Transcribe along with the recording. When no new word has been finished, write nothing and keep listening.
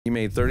You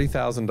made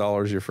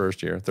 $30,000 your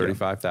first year,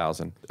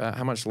 $35,000.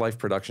 How much life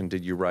production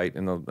did you write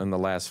in the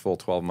last full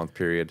 12-month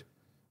period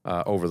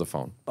over the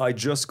phone? I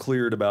just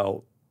cleared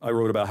I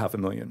wrote about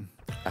 $500,000.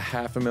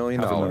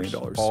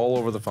 $500,000. All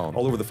over the phone.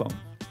 All over the phone.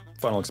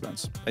 Final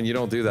expense. And you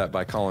don't do that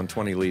by calling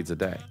 20 leads a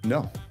day.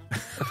 No.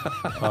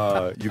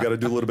 You got to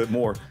do a little bit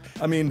more.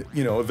 I mean,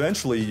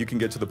 eventually you can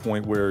get to the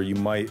point where you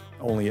might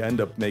only end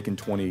up making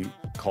 20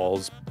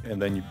 calls,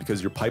 and then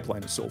because your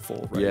pipeline is so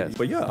full, right? Yes.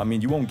 But yeah, I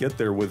mean, you won't get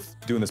there with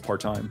doing this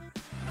part-time.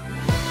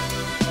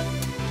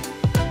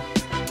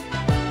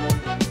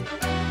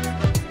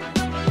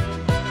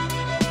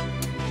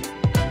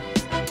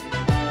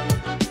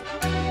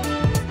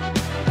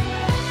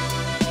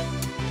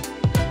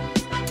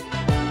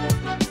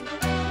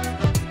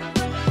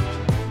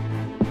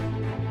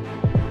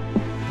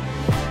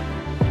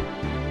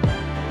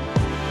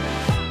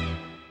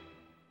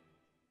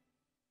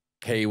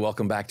 Hey,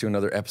 welcome back to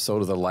another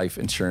episode of the Life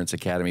Insurance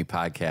Academy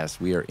podcast.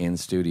 We are in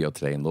studio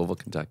today in Louisville,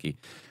 Kentucky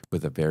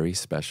with a very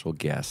special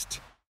guest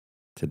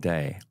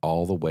today,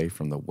 all the way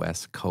from the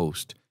West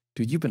Coast.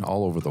 Dude, you've been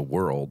all over the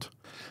world,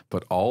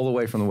 but all the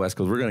way from the West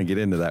Coast. We're going to get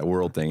into that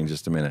world thing in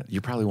just a minute.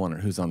 You're probably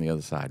wondering who's on the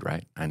other side,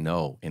 right? I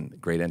know, in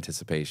great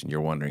anticipation, you're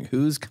wondering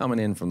who's coming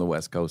in from the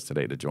West Coast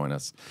today to join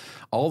us.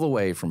 All the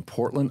way from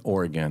Portland,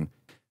 Oregon,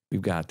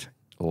 we've got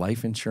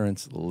life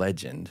insurance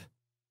legend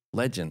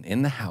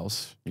in the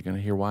house. You're going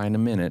to hear why in a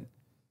minute.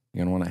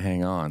 You're going to want to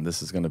hang on.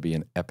 This is going to be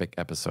an epic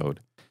episode.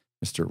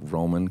 Mr.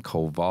 Roman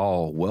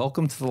Koval,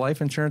 welcome to the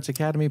Life Insurance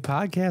Academy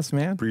podcast,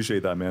 man.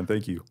 Appreciate that, man.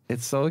 Thank you.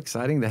 It's so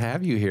exciting to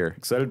have you here.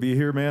 Excited to be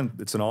here, man.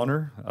 It's an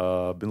honor.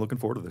 Been looking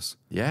forward to this.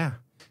 Yeah.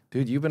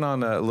 Dude, you've been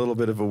on a little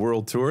bit of a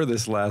world tour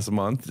this last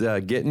month.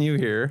 Getting you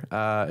here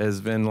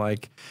has been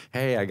like,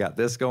 hey, I got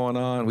this going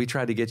on. We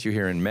tried to get you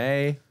here in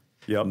May.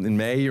 Yep. In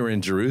May, you were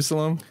in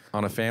Jerusalem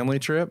on a family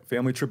trip.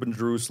 Family trip in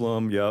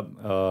Jerusalem, yep.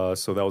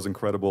 So that was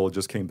incredible.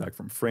 Just came back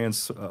from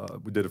France.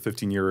 We did a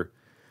 15-year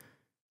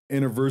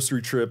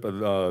anniversary trip in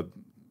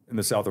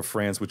the south of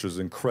France, which was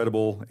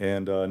incredible.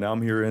 And now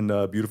I'm here in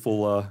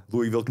beautiful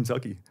Louisville,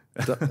 Kentucky.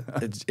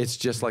 It's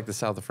just like the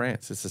south of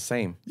France. It's the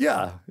same.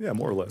 Yeah,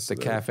 more or less. The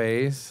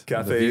cafes,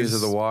 the views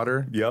of the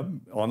water. Yep,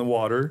 on the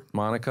water.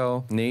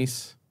 Monaco,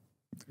 Nice.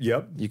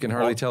 Yep. You can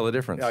hardly tell the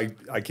difference.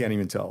 I can't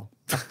even tell.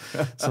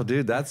 So,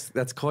 dude,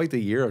 that's quite the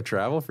year of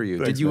travel for you.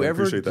 Thanks, did you man.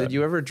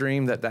 ever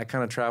dream that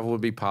kind of travel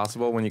would be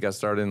possible when you got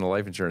started in the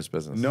life insurance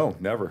business? No,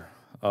 never.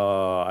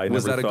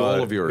 Was that a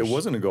goal of yours? It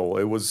wasn't a goal.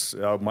 It was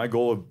my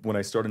goal when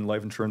I started in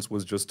life insurance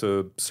was just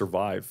to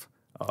survive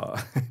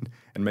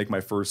and make my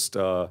first,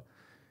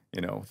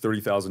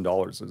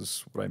 $30,000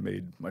 is what I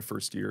made my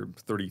first year,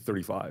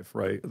 35,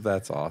 right?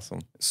 That's awesome.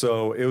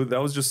 So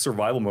that was just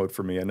survival mode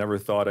for me. I never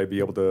thought I'd be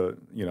able to,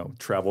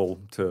 travel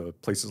to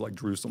places like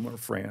Jerusalem or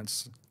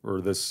France, or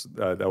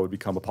that would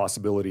become a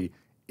possibility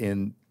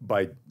in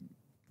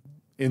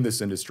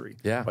this industry.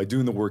 Yeah. By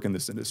doing the work in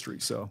this industry.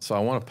 So I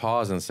want to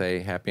pause and say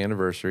happy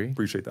anniversary.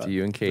 Appreciate that. To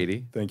you and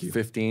Katie. Thank you.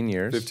 15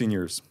 years. 15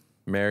 years.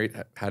 Married.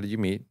 How did you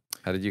meet?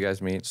 How did you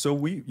guys meet? So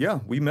we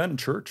met in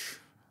church.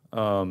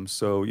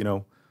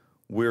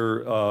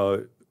 We're,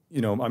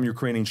 I'm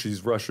Ukrainian,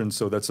 she's Russian,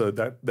 so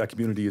that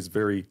community is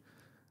very,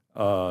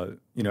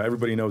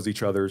 everybody knows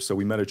each other. So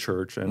we met at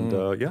church, and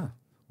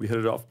we hit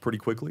it off pretty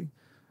quickly.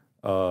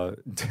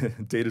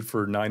 Dated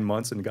for 9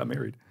 months and got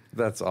married.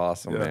 That's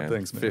awesome, man.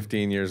 Thanks, man.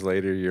 15 years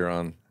later, you're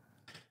on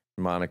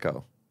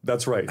Monaco.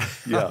 That's right.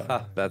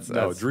 Yeah. that's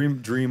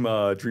dream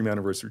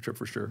anniversary trip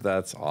for sure.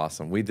 That's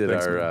awesome. We did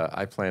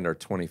I planned our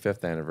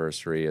 25th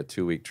anniversary, a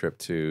 2-week trip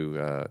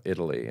to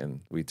Italy,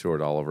 and we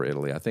toured all over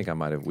Italy. I think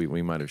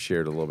we might have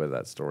shared a little bit of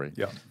that story.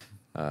 Yeah.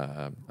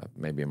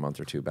 Maybe a month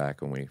or two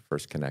back when we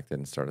first connected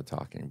and started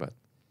talking. But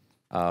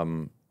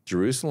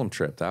Jerusalem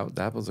trip,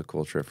 that was a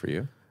cool trip for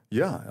you.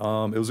 Yeah,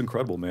 it was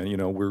incredible, man.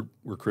 We're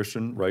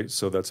Christian, right?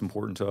 So that's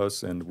important to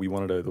us, and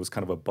it was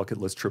kind of a bucket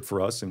list trip for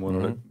us, and we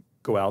wanted to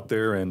go out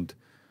there and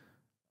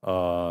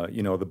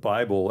the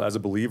Bible, as a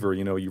believer,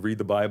 you read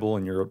the Bible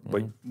and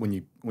but when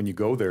you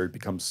go there, it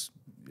becomes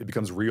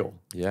real.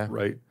 Yeah.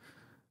 Right.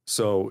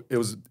 So it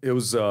was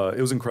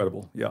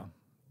incredible. Yeah.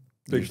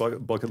 Big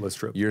bucket list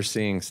trip. You're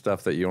seeing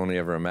stuff that you only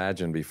ever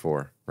imagined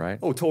before, right?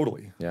 Oh,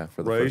 totally. Yeah.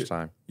 For the first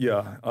time.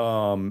 Yeah.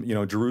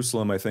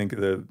 Jerusalem, I think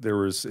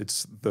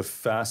it's the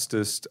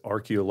fastest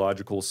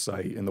archaeological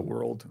site in the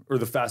world, or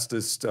the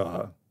fastest,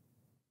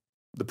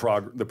 the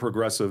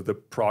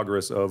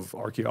progress of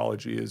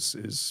archaeology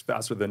is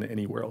faster than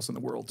anywhere else in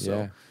the world.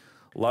 So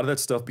a lot of that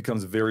stuff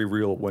becomes very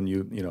real when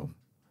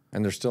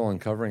and they're still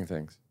uncovering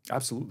things.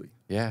 Absolutely.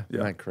 Yeah.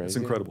 Isn't that crazy? It's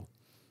incredible.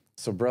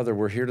 So, brother,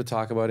 we're here to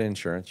talk about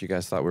insurance. You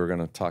guys thought we were going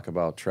to talk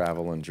about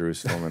travel in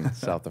Jerusalem and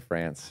south of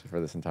France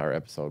for this entire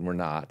episode. We're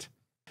not.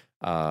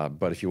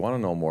 But if you want to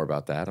know more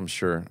about that, I'm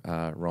sure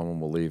Roman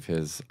will leave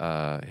his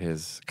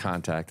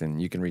contact, and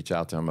you can reach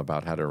out to him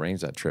about how to arrange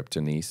that trip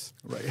to Nice.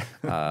 Right.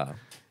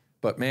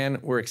 But, man,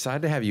 we're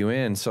excited to have you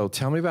in. So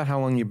tell me about how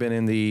long you've been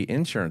in the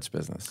insurance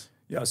business.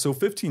 Yeah, so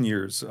 15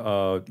 years.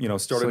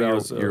 Started out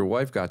as your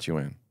wife got you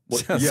in.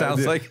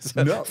 Sounds like it's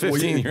a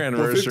 15-year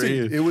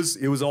anniversary.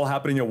 15, it was all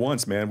happening at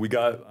once, man.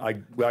 I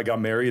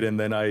got married and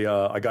then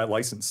I got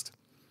licensed.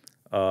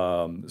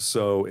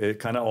 So it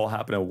kind of all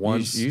happened at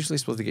once. You're usually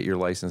supposed to get your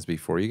license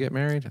before you get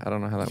married. I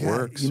don't know how that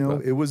works. You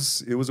know, it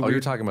was a weird... you're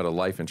talking about a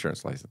life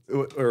insurance license.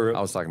 Or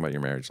I was talking about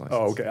your marriage license.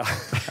 Oh, okay.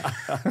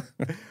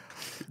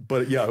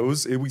 But yeah,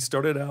 we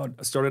started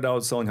out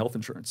selling health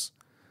insurance.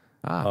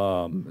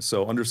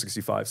 So under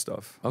 65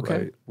 stuff. Okay.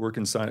 Right?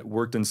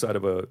 Worked inside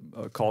of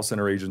a call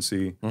center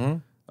agency.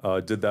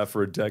 Did that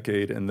for a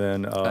decade, and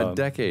then a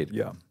decade.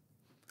 Yeah.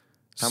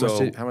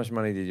 How much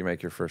money did you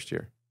make your first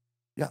year?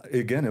 Yeah.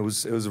 Again, it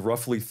was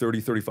roughly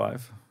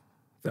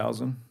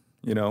 35,000.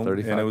 You know,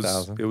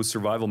 35,000. It was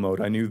survival mode.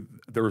 I knew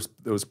there was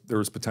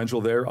potential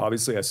there.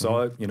 Obviously, I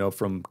saw it. You know,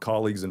 from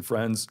colleagues and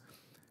friends.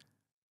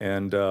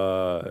 And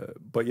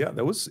but yeah,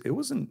 it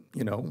wasn't,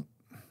 you know,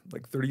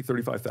 like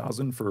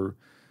 35,000 for.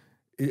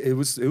 It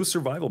was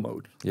survival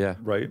mode. Yeah.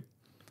 Right.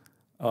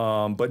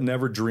 But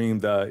never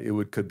dreamed that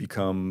it could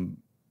become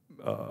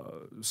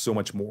so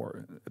much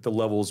more at the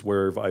levels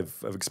where I've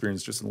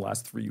experienced just in the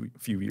last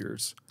few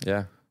years.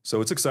 Yeah.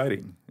 So it's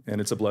exciting and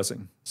it's a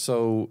blessing.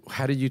 So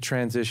how did you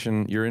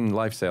transition? You're in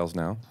life sales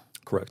now.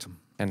 Correct.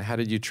 And how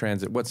did you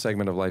transit? What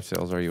segment of life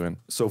sales are you in?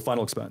 So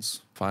final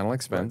expense. Final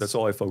expense. Right. That's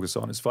all I focus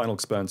on is final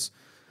expense,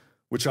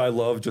 which I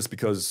love just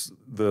because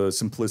the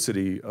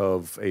simplicity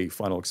of a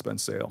final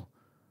expense sale.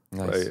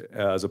 Nice. Right,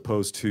 as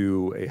opposed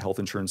to a health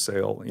insurance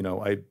sale. You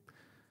know,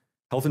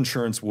 health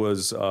insurance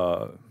was, you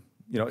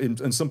know,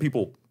 and some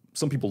people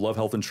love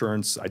health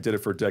insurance. I did it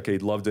for a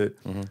decade, loved it,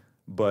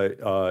 but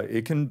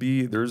it can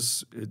be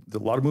there's a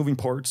lot of moving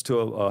parts to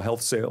a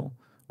health sale,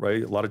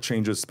 right? A lot of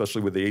changes,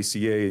 especially with the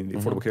ACA and the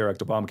Affordable Care Act,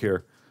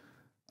 Obamacare.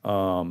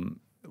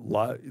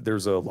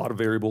 There's a lot of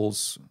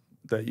variables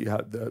that you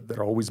have that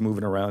are always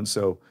moving around.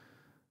 So,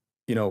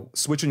 you know,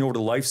 switching over to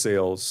life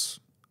sales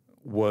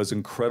was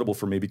incredible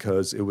for me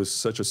because it was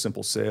such a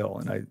simple sale.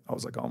 And I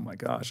was like, oh my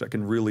gosh, I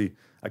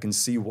can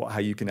see how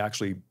you can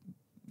actually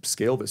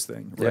scale this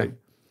thing, right? Yeah.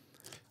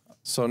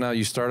 So now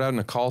you start out in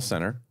a call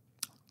center.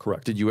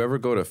 Correct. Did you ever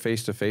go to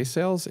face-to-face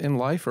sales in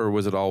life, or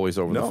was it always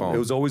over the phone? No, it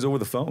was always over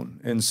the phone.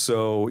 And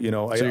so, you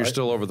know. So you're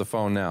still over the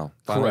phone now?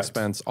 Final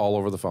expense, all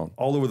over the phone?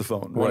 All over the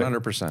phone.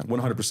 100%.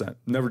 100%.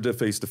 Never did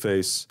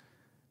face-to-face.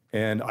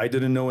 And I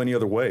didn't know any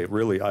other way,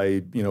 really.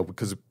 You know,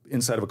 because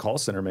inside of a call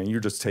center, man,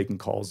 you're just taking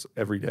calls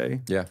every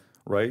day. Yeah.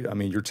 Right? I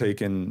mean,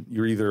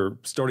 you're either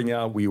starting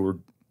out,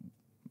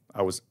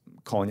 I was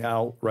calling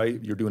out, right?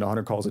 You're doing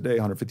 100 calls a day,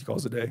 150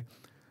 calls a day.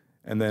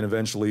 And then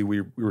eventually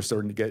we were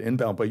starting to get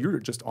inbound, but you're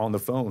just on the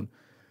phone.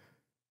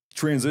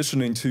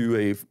 Transitioning to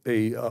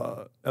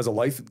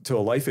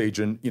a life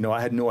agent, you know,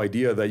 I had no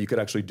idea that you could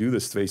actually do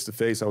this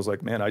face-to-face. I was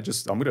like, man, I'm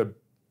going to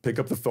pick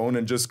up the phone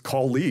and just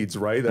call leads,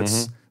 right?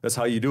 That's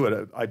how you do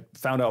it. I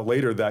found out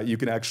later that you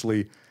can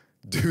actually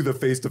do the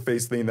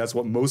face-to-face thing. That's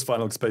the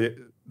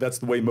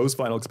way most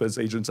final expense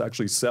agents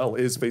actually sell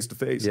is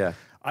face-to-face. Yeah.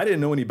 I didn't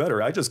know any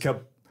better. I just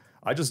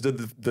did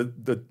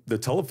the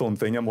telephone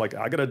thing. I'm like,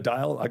 I got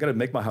to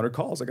make my 100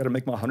 calls. I got to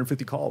make my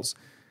 150 calls.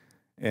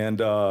 And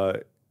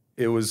that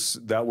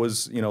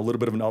was, you know, a little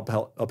bit of an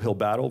uphill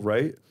battle,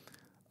 right?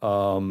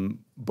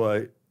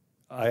 But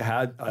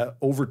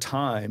over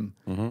time,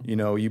 you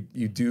know,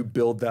 you do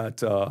build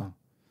that,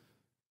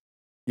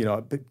 you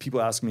know,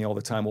 people ask me all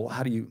the time, well,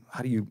 how do you,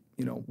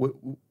 you know,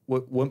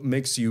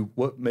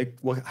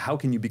 how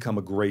can you become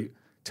a great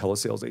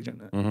telesales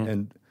agent?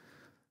 And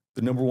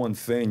the number one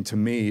thing to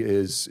me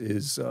is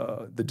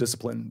the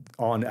discipline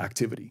on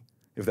activity,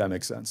 if that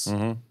makes sense.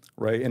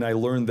 Right. And I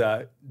learned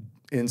that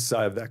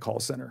inside of that call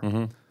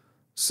center.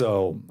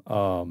 So,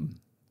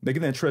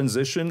 making that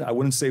transition, I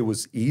wouldn't say it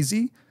was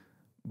easy,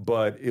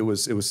 but it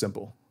was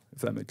simple,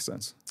 if that makes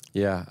sense.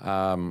 Yeah.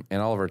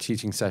 And all of our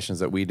teaching sessions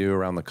that we do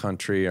around the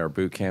country, our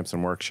boot camps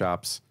and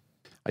workshops,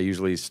 I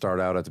usually start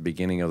out at the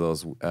beginning of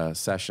those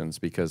sessions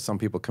because some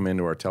people come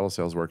into our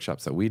telesales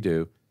workshops that we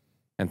do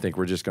and think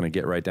we're just going to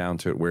get right down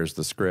to it. Where's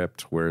the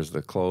script? Where's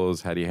the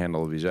close? How do you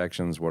handle the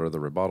objections? What are the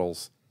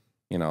rebuttals?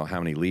 You know, how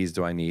many leads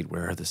do I need?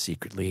 Where are the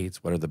secret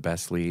leads? What are the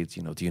best leads?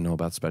 You know, do you know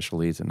about special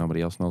leads that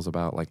nobody else knows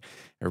about? Like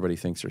everybody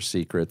thinks they're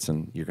secrets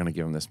and you're going to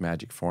give them this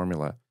magic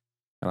formula.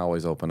 And I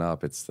always open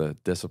up. It's the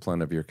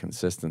discipline of your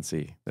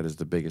consistency that is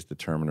the biggest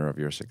determiner of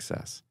your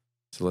success.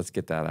 So let's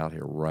get that out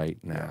here right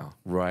now,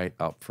 right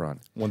up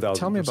front. 1,000%.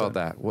 Tell me about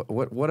that.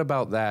 What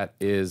about that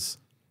is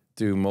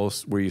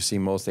where you see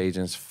most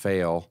agents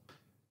fail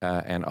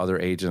and other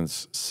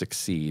agents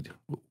succeed?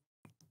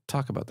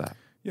 Talk about that.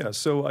 Yeah,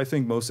 so I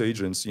think most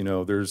agents, you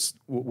know,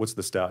 what's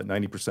the stat?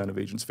 90% of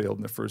agents failed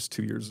in the first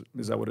 2 years.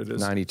 Is that what it is?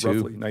 92.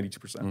 Roughly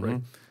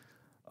 92%,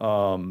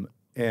 right?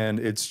 And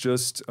it's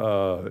just,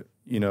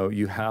 you know,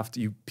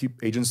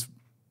 agents,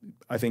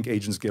 I think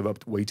agents give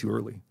up way too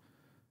early.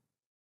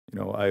 You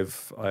know,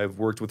 I've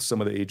worked with some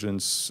of the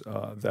agents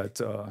that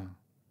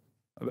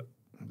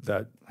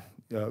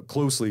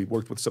closely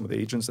worked with some of the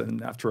agents,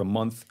 and after a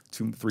month,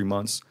 2-3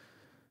 months,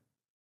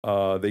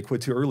 they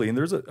quit too early.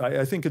 And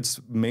I think it's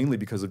mainly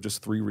because of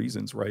just 3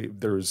 reasons, right?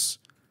 There's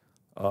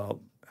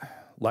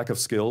lack of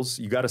skills.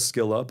 You got to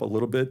skill up a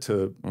little bit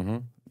to,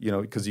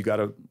 because you got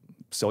to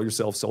sell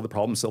yourself, sell the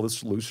problem, sell the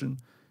solution.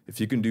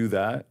 If you can do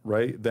that,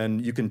 right, then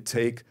you can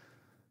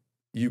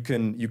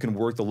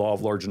work the law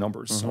of large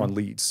numbers on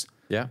leads.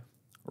 Yeah.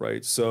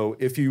 Right. So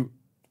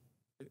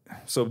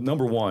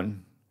number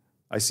one,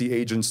 I see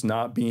agents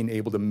not being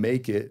able to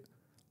make it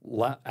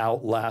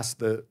outlast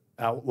that,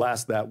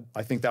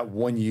 I think that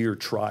 1 year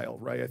trial,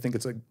 right? I think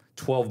it's like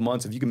 12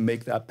 months. If you can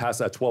make that past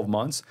that 12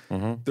 months,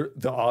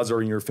 the odds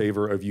are in your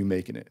favor of you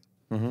making it.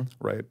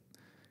 Right.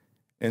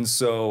 And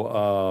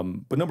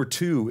so, but number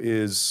two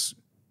is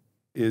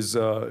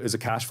a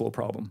cash flow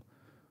problem,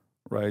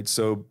 right?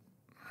 So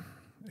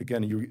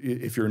again,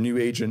 if you're a new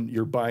agent,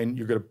 you're going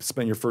to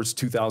spend your first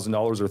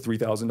 $2,000 or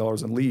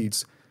 $3,000 in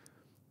leads.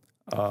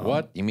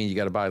 What? You mean you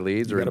got to buy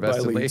leads or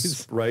invest in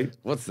leads? Right.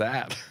 What's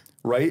that?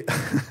 Right.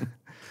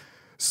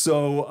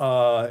 So,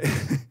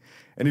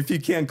 and if you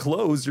can't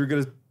close, you're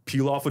going to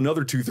peel off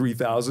another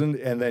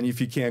 $2,000-$3,000. And then if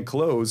you can't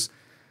close,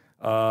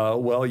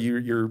 well,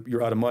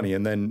 you're out of money.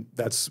 And then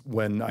that's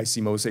when I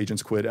see most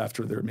agents quit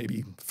after their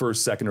maybe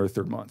first, second, or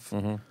third month.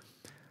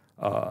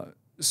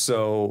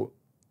 So,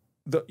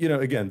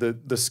 again,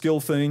 the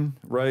skill thing,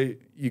 right?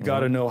 You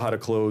got to know how to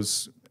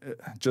close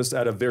just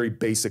at a very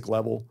basic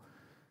level.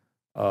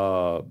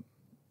 And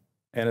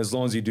as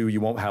long as you do,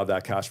 you won't have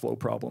that cash flow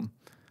problem.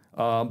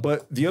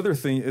 But the other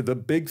thing, the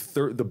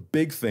third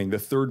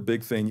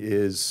big thing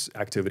is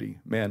activity,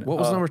 man. What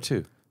was number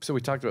two? So we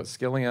talked about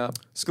skilling up,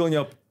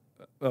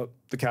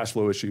 the cash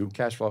flow issue,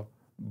 cash flow.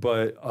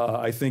 But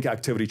I think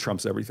activity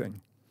trumps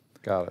everything.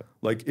 Got it.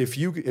 Like if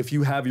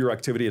you have your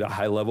activity at a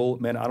high level,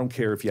 man, I don't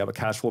care if you have a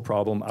cash flow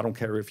problem. I don't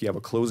care if you have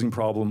a closing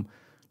problem,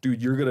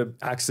 dude. You're gonna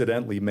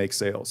accidentally make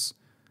sales.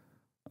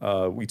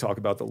 We talk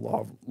about the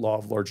law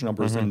of large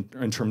numbers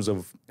in terms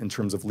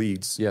of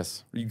leads.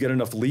 Yes. You get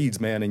enough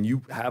leads, man, and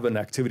you have an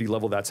activity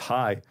level that's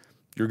high,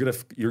 you're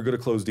gonna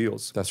close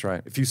deals. That's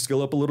right. If you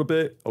skill up a little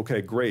bit,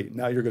 okay, great.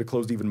 Now you're gonna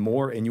close even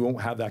more, and you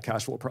won't have that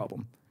cash flow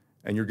problem,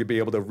 and you're gonna be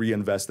able to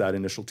reinvest that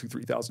initial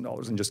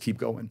 $2,000-$3,000 and just keep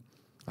going.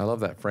 I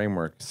love that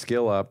framework.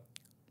 Skill up,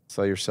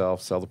 sell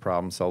yourself, sell the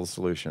problem, sell the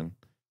solution,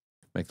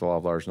 make the law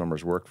of large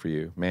numbers work for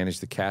you, manage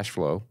the cash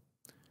flow,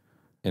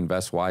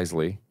 invest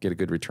wisely, get a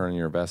good return on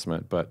your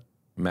investment, but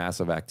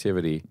massive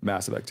activity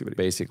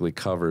basically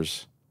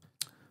covers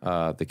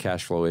the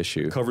cash flow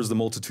issue. Covers the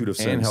multitude of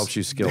sins. And helps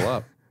you skill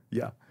up.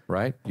 Yeah.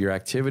 Right? Your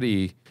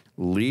activity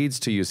leads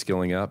to you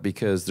skilling up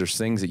because there's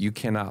things that you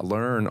cannot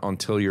learn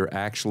until you're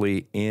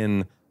actually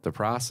in the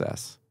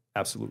process.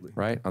 Absolutely.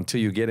 Right?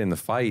 Until you get in the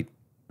fight.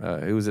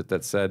 Who was it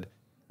that said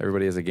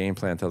everybody has a game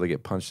plan until they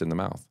get punched in the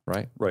mouth,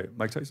 right? Right.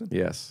 Mike Tyson?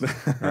 Yes.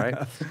 Right?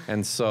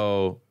 And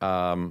so,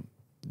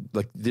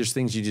 like, there's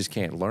things you just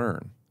can't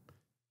learn,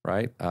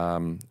 right?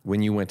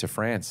 When you went to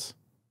France,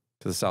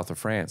 to the south of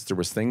France, there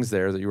was things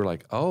there that you were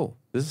like, oh,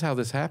 this is how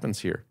this happens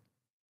here.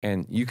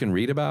 And you can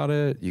read about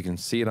it. You can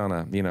see it on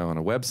a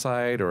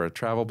website or a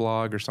travel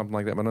blog or something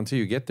like that. But until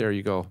you get there,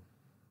 you go,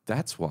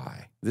 that's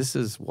why. This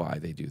is why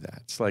they do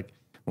that. It's like,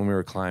 when we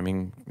were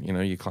climbing,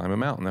 you climb a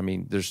mountain. I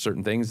mean, there's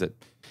certain things that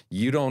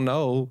you don't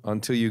know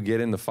until you get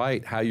in the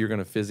fight, how you're going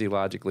to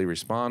physiologically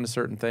respond to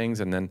certain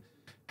things and then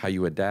how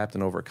you adapt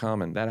and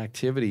overcome. And that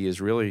activity is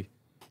really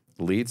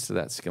leads to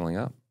that skilling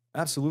up.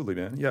 Absolutely,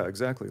 man. Yeah,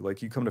 exactly.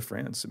 Like you come to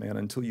France, man,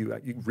 until you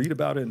read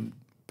about it in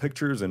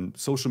pictures and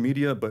social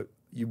media, but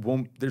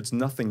there's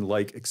nothing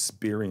like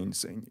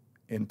experiencing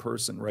in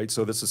person, right?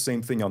 So that's the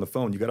same thing on the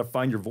phone. You got to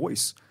find your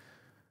voice.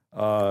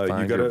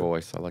 Find your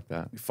voice. I like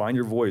that. Find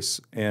your voice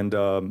and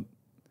get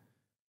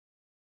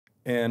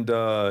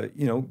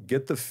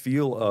the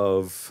feel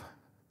of,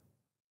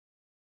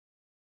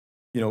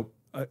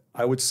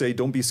 I would say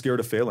don't be scared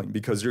of failing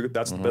because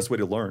that's the best way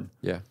to learn.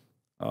 Yeah.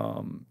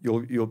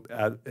 You'll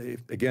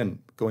again,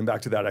 going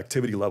back to that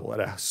activity level at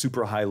a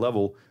super high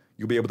level,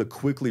 you'll be able to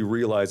quickly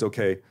realize,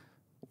 okay,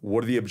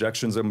 what are the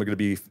objections I'm going to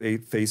be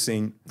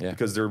facing? Yeah.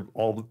 Because they're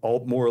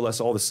all more or less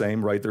all the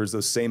same, right? There's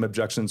the same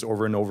objections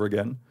over and over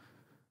again.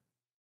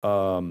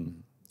 If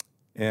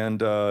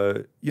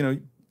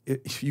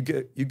you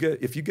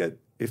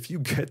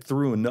get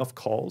through enough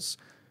calls,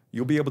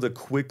 you'll be able to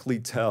quickly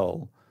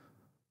tell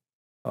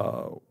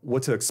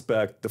what to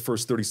expect the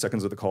first 30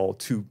 seconds of the call,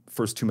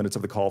 first 2 minutes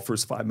of the call,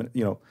 first 5 minutes,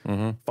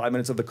 5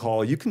 minutes of the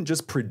call. You can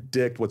just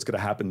predict what's going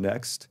to happen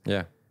next.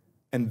 Yeah.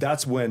 And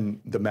that's when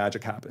the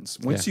magic happens.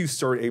 Once you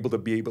start able to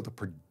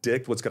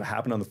predict what's going to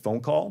happen on the phone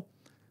call,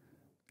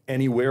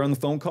 anywhere on the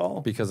phone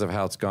call. Because of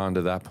how it's gone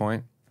to that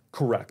point.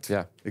 Correct.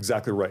 Yeah.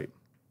 Exactly right.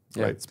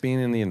 Yeah, right. It's being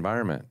in the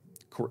environment.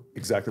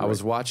 Exactly right. I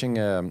was watching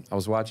a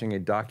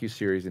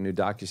docuseries, a new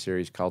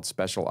docuseries called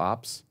Special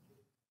Ops.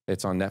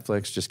 It's on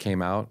Netflix, just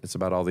came out. It's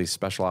about all these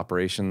special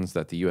operations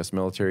that the U.S.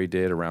 military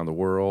did around the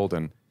world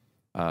and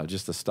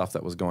just the stuff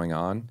that was going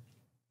on.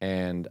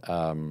 And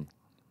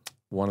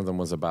one of them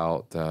was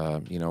about,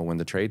 when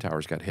the trade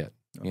towers got hit,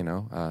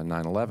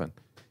 9/11.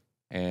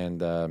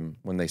 And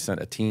when they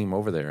sent a team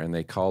over there and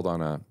they called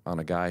on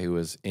a guy who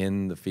was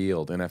in the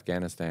field in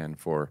Afghanistan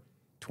for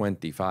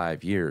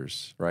 25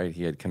 years, right?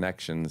 He had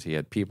connections, he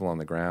had people on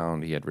the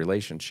ground, he had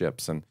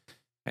relationships, and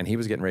he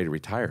was getting ready to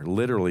retire,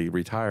 literally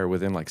retire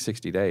within like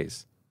 60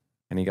 days.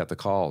 And he got the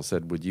call,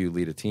 said, would you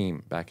lead a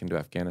team back into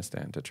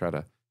Afghanistan to try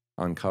to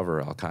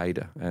uncover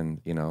Al-Qaeda?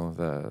 And, you know,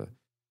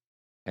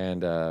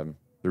 the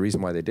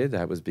reason why they did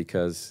that was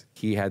because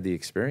he had the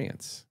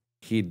experience.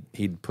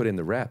 He'd put in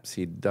the reps,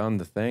 he'd done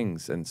the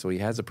things. And so he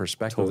has a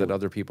perspective that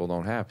other people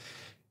don't have.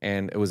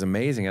 And it was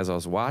amazing as I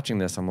was watching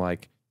this, I'm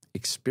like,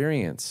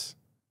 experience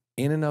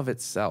in and of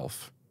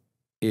itself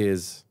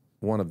is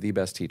one of the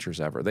best teachers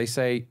ever. They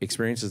say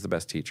experience is the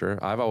best teacher.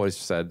 I've always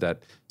said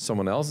that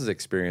someone else's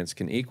experience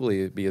can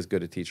equally be as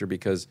good a teacher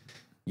because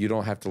you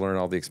don't have to learn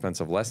all the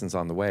expensive lessons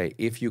on the way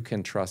if you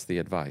can trust the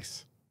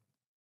advice.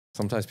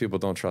 Sometimes people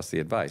don't trust the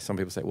advice. Some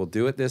people say, well,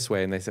 do it this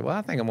way. And they say, well,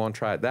 I think I'm going to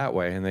try it that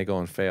way. And they go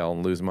and fail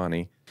and lose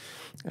money.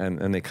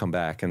 And they come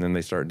back and then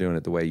they start doing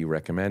it the way you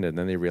recommended. And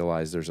then they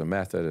realize there's a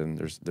method and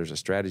there's a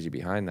strategy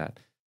behind that.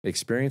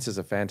 Experience is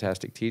a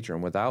fantastic teacher.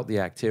 And without the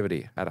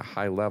activity at a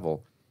high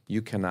level,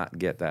 you cannot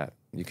get that.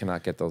 You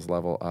cannot get those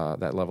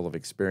that level of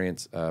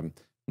experience,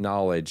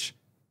 knowledge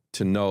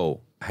to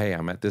know, hey,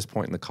 I'm at this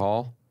point in the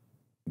call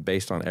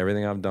based on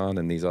everything I've done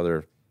and these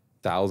other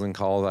 1,000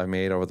 calls I've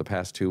made over the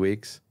past 2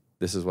 weeks.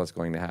 This is what's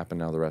going to happen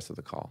now the rest of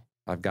the call.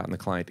 I've gotten the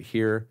client to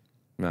here.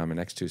 Now my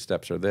next 2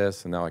 steps are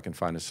this, and now I can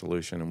find a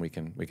solution and we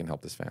can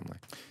help this family.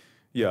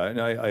 Yeah, and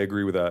I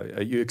agree with that.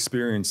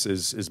 Experience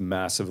is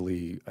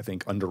massively, I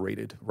think,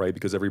 underrated, right?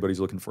 Because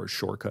everybody's looking for a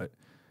shortcut.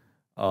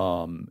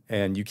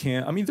 And you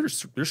can't, I mean,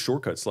 there's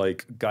shortcuts,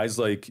 like guys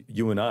like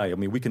you and I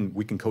mean, we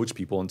can coach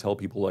people and tell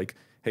people like,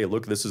 hey,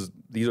 look, these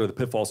are the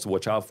pitfalls to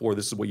watch out for.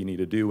 This is what you need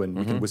to do. And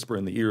we can whisper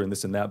in the ear and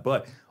this and that.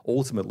 But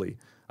ultimately,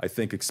 I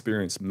think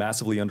experience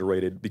massively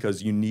underrated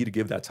because you need to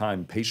give that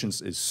time. Patience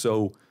is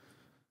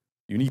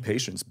you need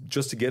patience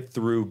just to get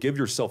through, give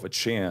yourself a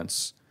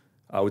chance.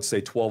 I would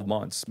say 12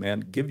 months,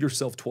 man, give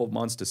yourself 12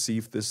 months to see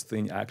if this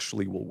thing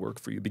actually will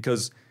work for you.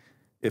 Because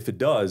if it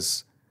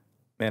does,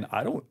 man,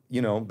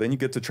 then you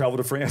get to travel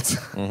to France.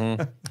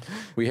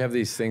 We have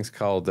these things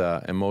called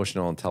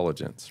emotional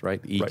intelligence,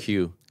 right?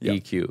 EQ, right. Yeah.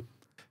 EQ.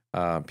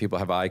 People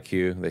have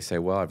IQ. They say,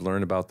 well, I've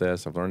learned about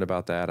this. I've learned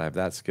about that. I have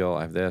that skill.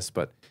 I have this.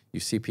 But you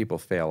see people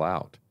fail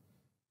out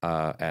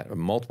at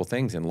multiple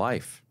things in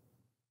life.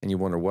 And you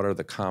wonder, what are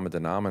the common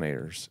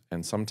denominators?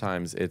 And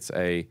sometimes it's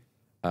their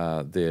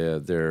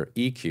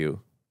EQ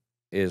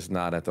is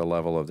not at the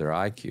level of their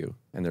IQ.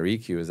 And their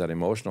EQ is that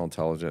emotional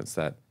intelligence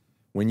that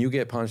when you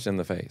get punched in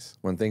the face,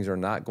 when things are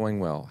not going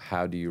well,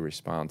 how do you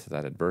respond to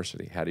that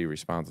adversity? How do you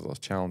respond to those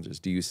challenges?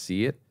 Do you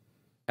see it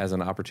as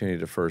an opportunity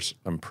to first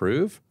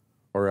improve,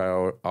 or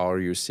are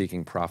you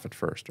seeking profit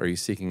first? Are you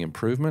seeking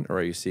improvement, or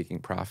are you seeking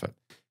profit?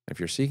 If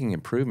you're seeking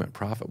improvement,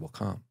 profit will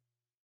come.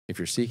 If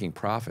you're seeking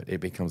profit,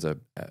 it becomes an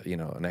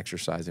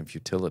exercise in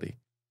futility.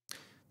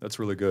 That's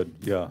really good.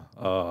 Yeah,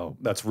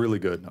 that's really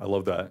good. I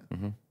love that.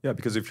 Yeah,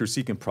 because if you're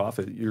seeking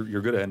profit,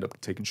 you're going to end up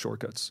taking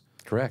shortcuts.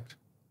 Correct.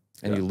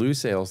 And you lose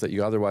sales that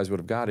you otherwise would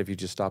have got if you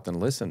just stopped and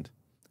listened.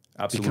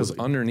 Absolutely. Because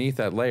underneath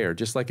that layer,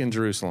 just like in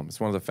Jerusalem, it's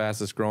one of the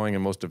fastest growing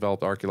and most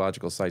developed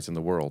archaeological sites in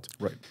the world.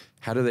 Right.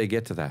 How do they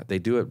get to that? They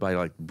do it by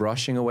like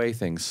brushing away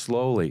things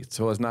slowly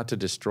so as not to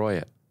destroy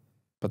it.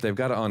 But they've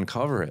got to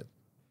uncover it.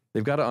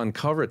 They've got to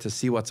uncover it to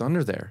see what's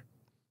under there.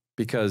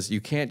 Because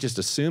you can't just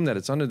assume that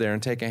it's under there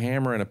and take a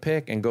hammer and a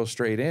pick and go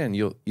straight in.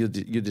 You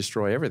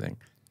destroy everything.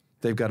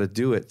 They've got to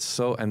do it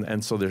so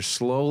they're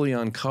slowly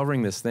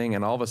uncovering this thing,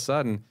 and all of a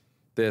sudden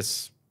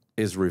this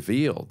is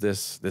revealed,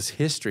 this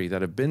history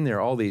that have been there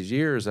all these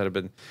years, that have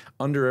been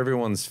under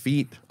everyone's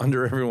feet,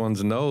 under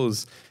everyone's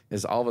nose,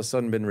 has all of a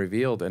sudden been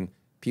revealed. And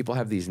people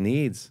have these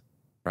needs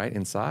right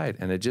inside,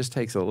 and it just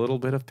takes a little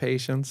bit of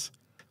patience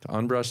to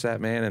unbrush that,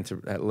 man, and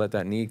to let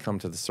that need come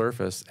to the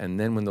surface. And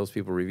then when those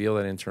people reveal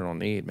that internal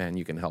need, man,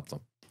 you can help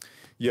them.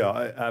 Yeah,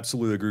 I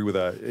absolutely agree with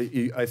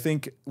that. I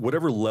think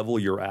whatever level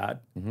you're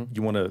at,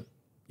 you want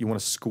to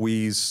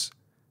squeeze,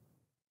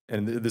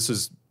 and this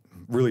is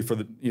really for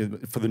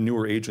the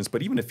newer agents,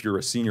 but even if you're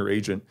a senior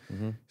agent,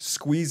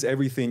 squeeze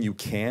everything you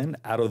can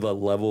out of the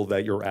level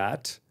that you're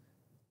at,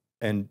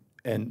 and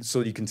so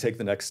you can take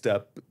the next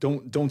step.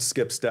 Don't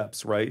skip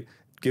steps, right?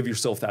 Give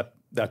yourself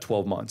that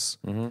 12 months.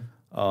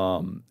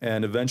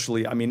 And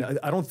eventually, I mean,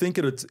 I don't think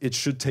it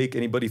should take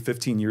anybody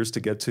 15 years to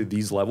get to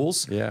these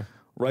levels. Yeah.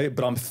 Right.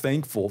 But I'm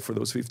thankful for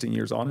those 15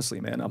 years,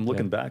 honestly, man. I'm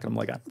looking back and I'm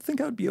like, I don't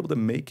think I would be able to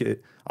make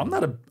it.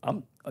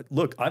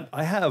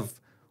 I have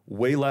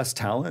way less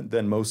talent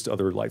than most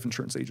other life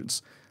insurance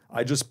agents.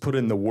 I just put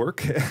in the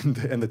work and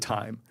the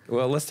time.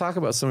 Well, let's talk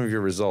about some of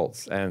your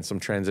results and some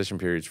transition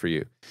periods for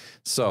you.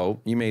 So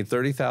you made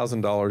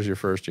 $30,000 your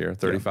first year,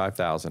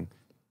 $35,000.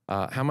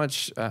 How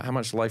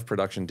much life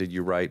production did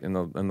you write in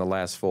the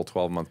last full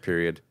 12-month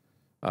period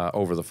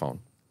over the phone?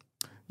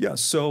 Yeah,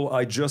 so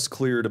I just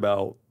cleared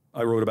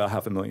I wrote about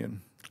 $500,000.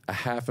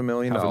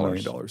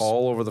 $500,000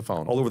 all over the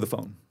phone. All over the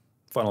phone.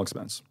 Final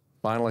expense.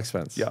 Final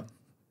expense. Yeah.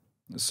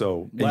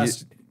 So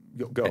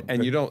go.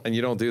 And you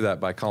don't do that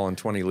by calling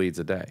 20 leads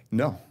a day.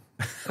 No.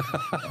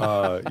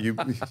 You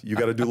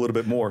got to do a little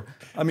bit more.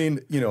 I mean,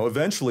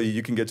 eventually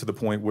you can get to the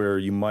point where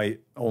you might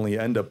only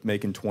end up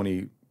making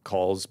 20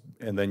 calls,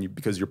 and then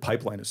because your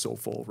pipeline is so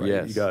full, right?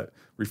 Yes. You got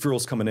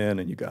referrals coming in,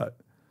 and you got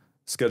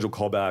scheduled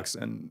callbacks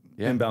and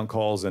inbound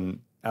calls and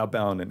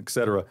outbound and et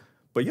cetera.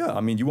 But yeah,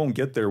 I mean, you won't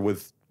get there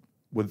with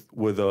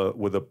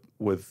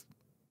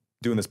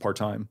doing this part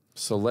time.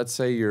 So let's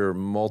say you're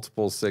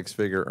multiple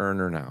six-figure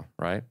earner now,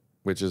 right?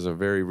 Which is a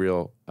very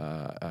real,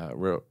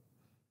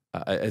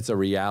 it's a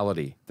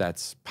reality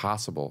that's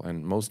possible.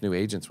 And most new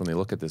agents, when they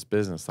look at this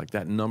business, like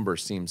that number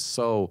seems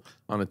so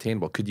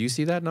unattainable. Could you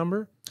see that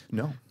number?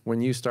 No.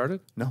 When you started?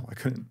 No, I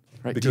couldn't.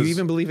 Right. Do you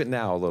even believe it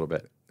now a little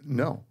bit?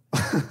 No.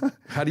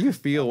 How do you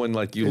feel when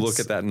you look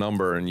at that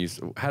number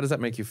and how does that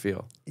make you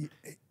feel?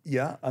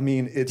 Yeah, I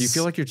mean, do you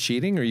feel like you're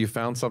cheating, or you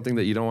found something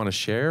that you don't want to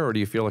share, or do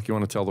you feel like you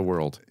want to tell the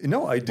world?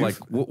 No, I do. Like,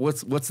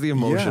 what's the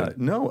emotion? Yeah,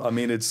 no, I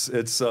mean, it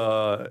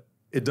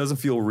doesn't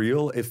feel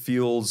real. It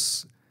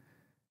feels,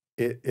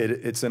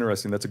 it's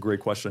interesting. That's a great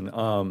question.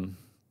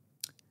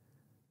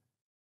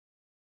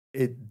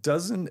 It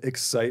doesn't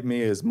excite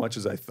me as much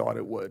as I thought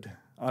it would.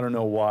 I don't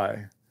know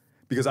why,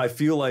 because I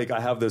feel like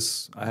I have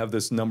this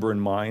number in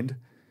mind,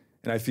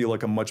 and I feel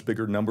like a much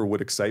bigger number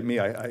would excite me.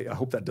 I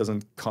hope that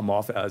doesn't come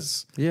off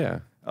as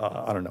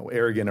I don't know,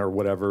 arrogant or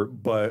whatever.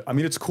 But I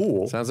mean, it's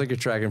cool. Sounds like you're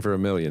tracking for $1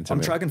 million.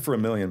 I'm tracking for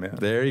 $1 million, man.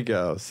 There you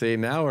go. See,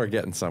 now we're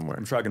getting somewhere.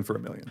 I'm tracking for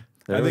 $1 million.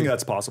 I think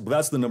that's possible.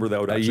 That's the number that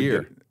would actually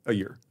get a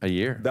year. A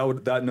year.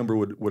 That number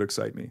would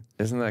excite me.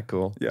 Isn't that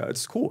cool? Yeah,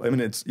 it's cool. I mean,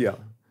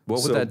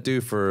 What would that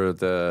do for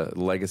the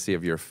legacy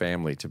of your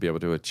family to be able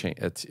to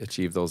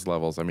achieve those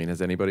levels? I mean,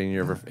 has anybody in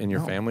your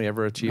family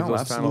ever achieved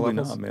those kind of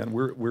levels? No, man.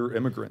 We're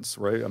immigrants,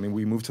 right? I mean,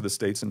 we moved to the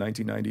States in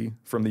 1990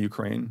 from the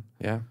Ukraine.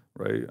 Yeah.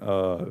 Right.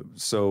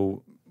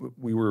 So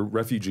we were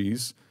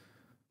refugees.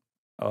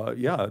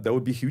 That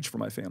would be huge for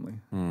my family.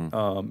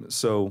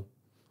 So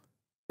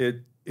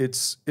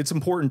it's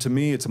important to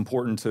me. It's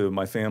important to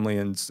my family,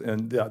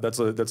 and yeah, that's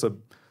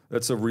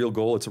a real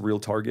goal. It's a real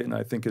target, and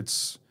I think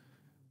it's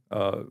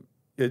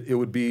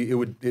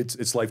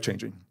it's life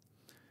changing.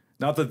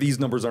 Not that these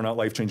numbers are not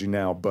life changing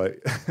now, but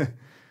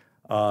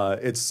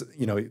it's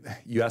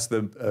you asked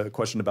the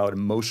question about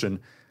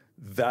emotion.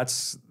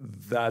 That's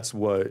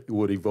what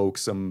would evoke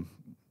some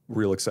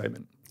real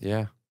excitement.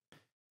 Yeah.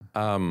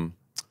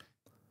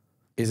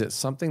 Is it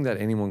something that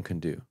anyone can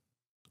do?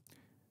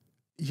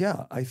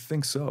 Yeah, I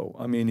think so.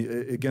 I mean,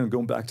 again,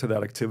 going back to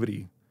that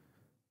activity,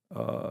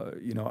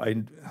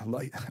 I'm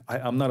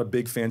not a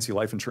big fancy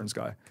life insurance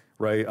guy,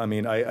 right? I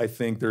mean, I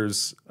think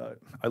there's,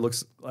 I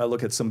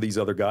look at some of these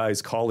other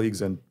guys,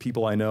 colleagues and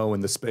people I know in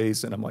the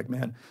space, and I'm like,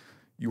 man,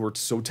 you were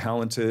so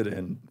talented,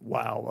 and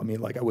wow. I mean,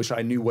 like, I wish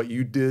I knew what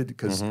you did,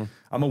 because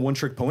I'm a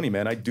one-trick pony,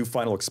 man. I do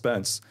final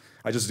expense.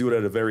 I just do it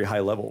at a very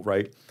high level,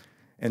 right?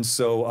 And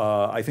so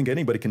I think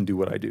anybody can do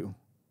what I do.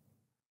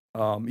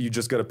 You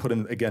just got to put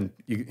in, again,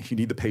 you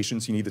need the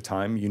patience, you need the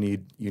time, you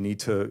need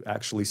to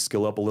actually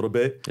skill up a little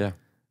bit. Yeah.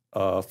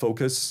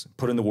 Focus,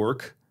 put in the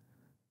work,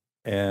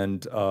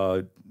 and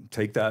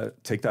take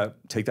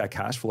that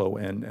cash flow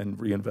and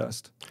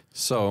reinvest.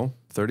 So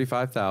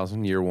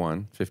 35,000 year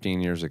one,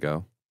 15 years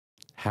ago,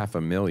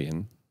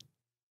 $500,000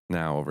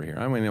 now over here.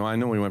 I mean, I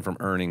know we went from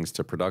earnings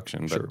to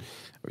production, but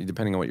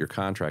depending on what your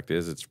contract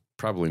is, it's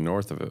probably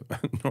north of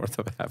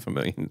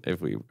 $500,000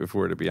 if we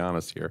were to be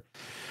honest here.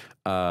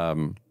 I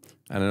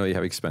know you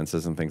have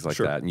expenses and things like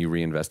that, and you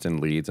reinvest in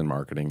leads and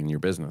marketing in your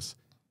business.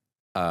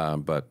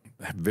 But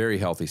very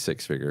healthy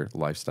six-figure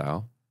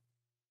lifestyle.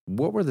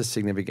 What were the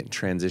significant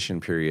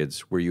transition periods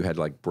where you had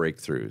like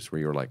breakthroughs,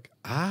 where you were like,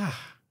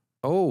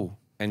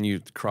 and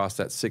you crossed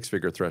that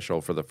six-figure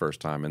threshold for the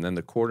first time, and then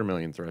the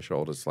 $250,000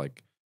 threshold is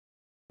like,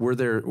 were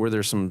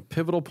there some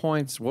pivotal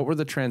points? What were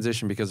the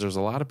transition? Because there's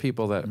a lot of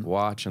people that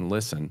watch and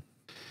listen,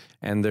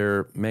 and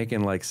they're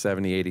making like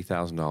 $70,000,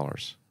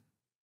 $80,000,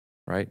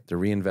 right? They're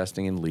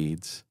reinvesting in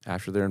leads.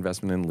 After their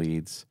investment in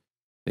leads,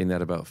 they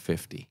net about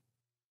 50.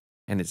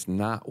 And it's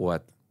not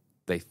what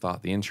they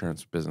thought the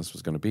insurance business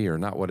was going to be, or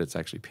not what it's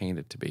actually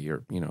painted to be,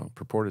 or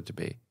purported to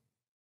be.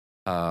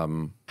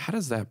 How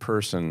does that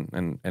person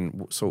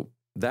and so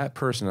that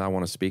person I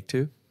want to speak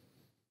to?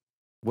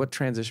 What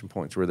transition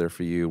points were there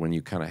for you when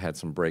you kind of had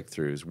some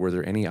breakthroughs? Were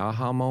there any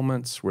aha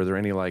moments? Were there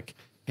any like,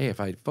 hey, if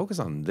I focus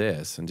on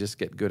this and just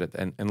get good at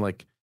and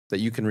like that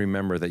you can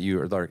remember that you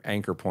are like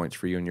anchor points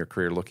for you in your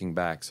career looking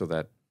back, so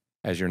that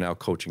as you're now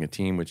coaching a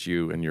team, which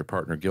you and your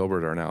partner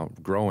Gilbert are now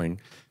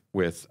growing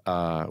with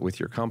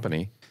your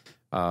company,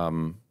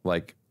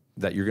 like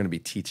that you're going to be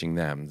teaching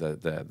them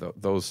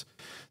those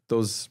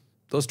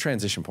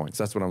transition points.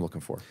 That's what I'm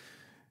looking for.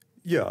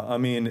 Yeah, I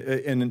mean,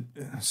 and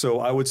so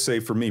I would say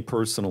for me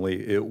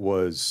personally, it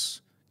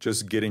was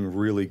just getting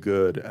really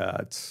good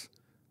at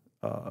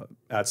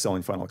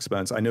selling final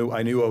expense. I knew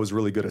I was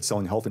really good at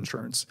selling health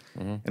insurance,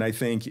 and I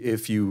think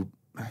if you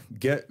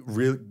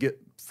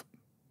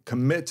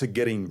commit to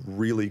getting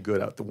really good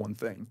at the one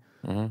thing,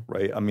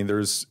 right? I mean,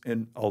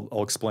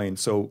 I'll explain.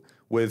 So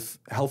with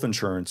health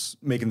insurance,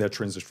 making that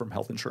transition from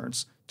health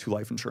insurance to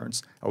life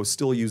insurance. I was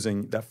still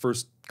using that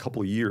first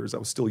couple of years. I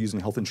was still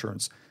using health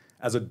insurance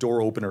as a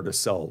door opener to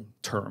sell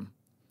term.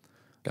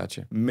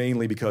 Gotcha.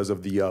 Mainly because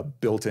of the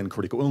built-in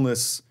critical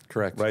illness.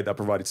 Correct. Right. That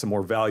provided some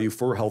more value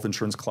for health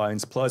insurance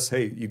clients. Plus,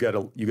 hey, you get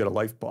a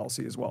life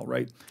policy as well,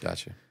 right?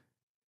 Gotcha.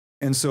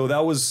 And so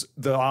that was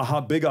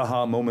the big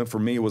aha moment for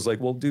me was like,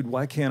 well, dude,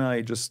 why can't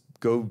I just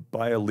go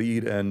buy a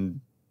lead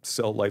and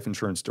sell life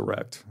insurance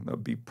direct? That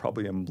would be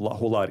probably a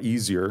whole lot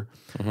easier,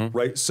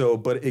 right? So,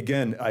 but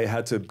again, I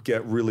had to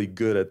get really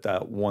good at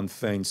that one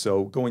thing.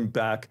 So going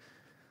back,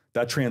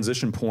 that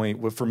transition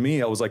point, for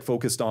me, I was like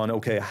focused on,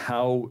 okay,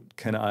 how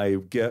can I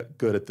get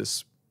good at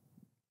this?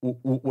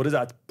 What does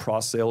that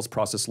sales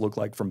process look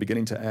like from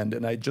beginning to end?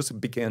 And I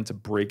just began to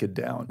break it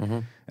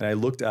down. And I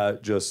looked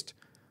at just,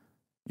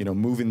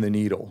 moving the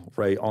needle,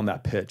 right, on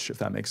that pitch, if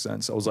that makes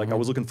sense. I was like, I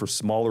was looking for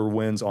smaller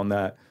wins on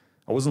that.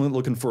 I wasn't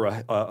looking for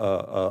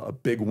a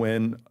big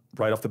win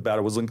right off the bat.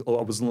 I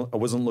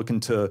wasn't looking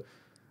to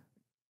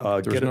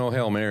There's no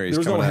Hail Marys.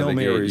 There's no Hail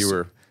Marys. You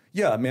were...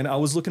 Yeah, man, I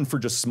was looking for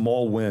just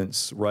small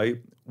wins, right?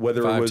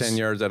 Whether it was 10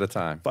 yards at a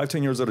time.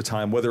 5-10 yards at a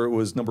time, whether it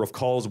was number of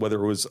calls,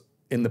 whether it was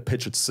in the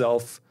pitch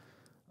itself.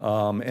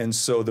 And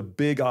so the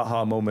big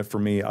aha moment for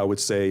me, I would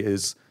say,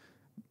 is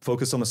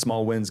focus on the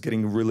small wins,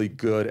 getting really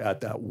good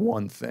at that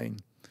one thing.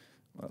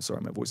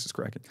 Sorry, my voice is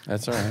cracking.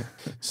 That's all right.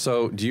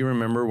 So do you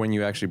remember when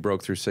you actually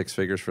broke through six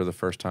figures for the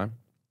first time?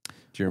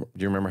 Do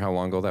you remember how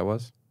long ago that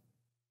was?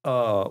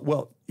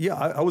 Well, yeah,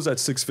 I was at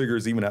six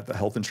figures even at the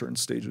health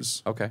insurance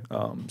stages. Okay.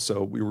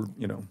 So we were,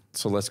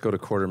 So let's go to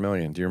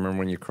 $250,000. Do you remember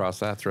when you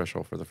crossed that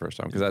threshold for the first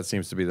time? Because that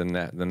seems to be the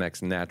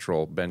next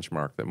natural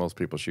benchmark that most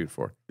people shoot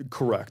for.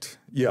 Correct.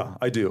 Yeah,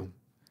 I do.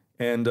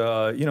 And,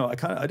 I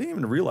didn't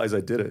even realize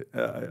I did it.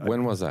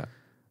 When was that?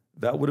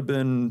 That would have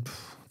been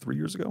 3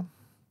 years ago.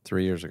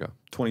 3 years ago.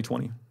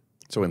 2020.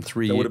 So in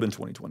 3 years. That would have been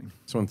 2020.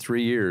 So in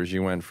 3 years,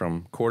 you went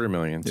from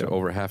 $250,000 to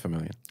over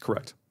 $500,000.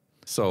 Correct.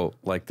 So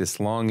like this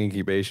long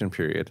incubation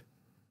period,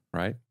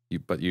 right?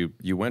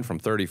 You went from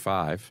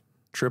 35,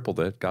 tripled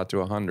it, got to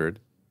 100,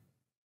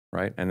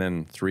 right? And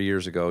then 3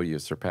 years ago you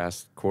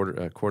surpassed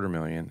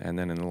 $250,000, and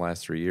then in the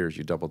last 3 years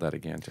you doubled that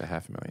again to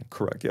 $500,000.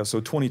 Correct. Yeah. So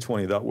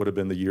 2020, that would have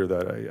been the year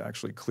that I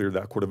actually cleared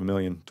that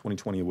 $250,000.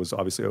 2020 was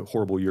obviously a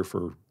horrible year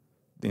for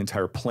the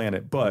entire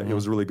planet, but it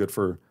was really good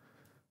for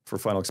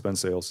final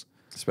expense sales.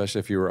 Especially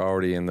if you were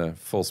already in the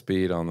full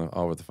speed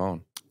over the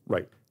phone.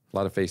 Right. A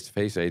lot of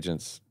face-to-face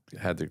agents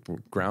had the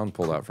ground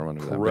pulled out from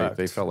under them.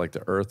 They felt like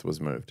the earth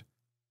was moved.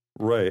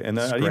 Right. And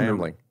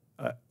scrambling.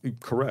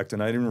 Correct.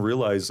 And I didn't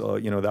realize,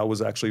 that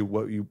was actually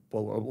what a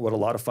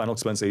lot of final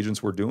expense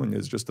agents were doing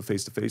is just the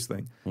face-to-face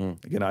thing.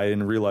 Again, I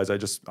didn't realize. I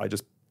just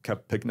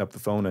kept picking up the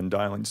phone and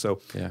dialing.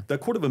 So that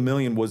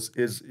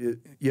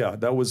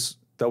 $250,000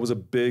 that was a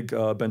big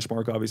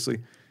benchmark, obviously.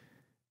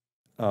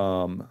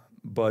 And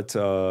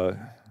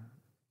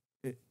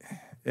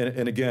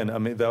again, I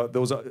mean,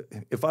 those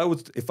if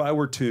I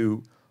were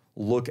to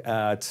look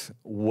at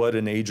what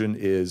an agent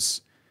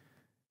is,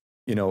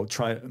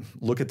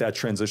 look at that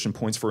transition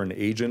points for an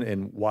agent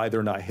and why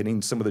they're not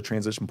hitting some of the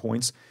transition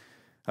points.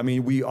 I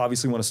mean, we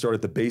obviously want to start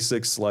at the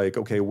basics, like,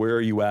 okay, where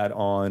are you at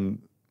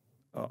on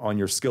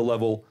your skill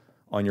level,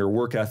 on your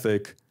work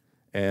ethic,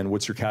 and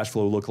what's your cash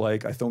flow look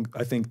like? I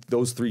think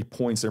those 3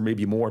 points, there may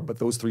be more, but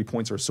those 3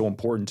 points are so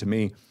important to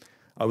me.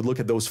 I would look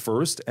at those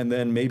first, and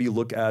then maybe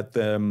look at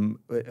them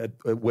at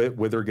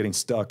where they're getting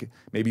stuck.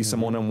 Maybe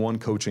some one-on-one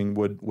coaching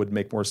would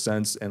make more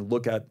sense, and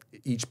look at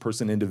each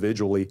person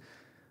individually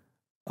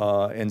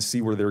and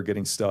see where they're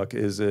getting stuck.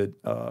 Is it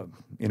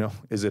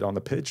is it on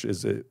the pitch?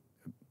 Is it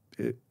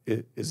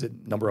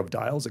number of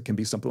dials? It can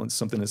be something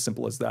as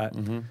simple as that.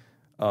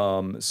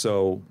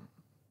 So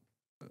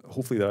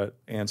hopefully that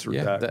answered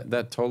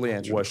that totally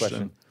answered the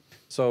question.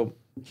 So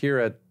here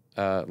at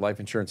Life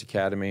Insurance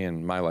Academy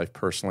and my life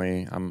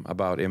personally, I'm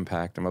about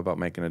impact. I'm about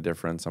making a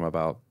difference. I'm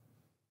about,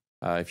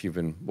 if you've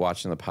been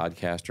watching the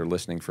podcast or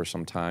listening for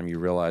some time, you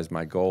realize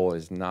my goal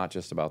is not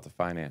just about the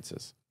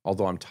finances.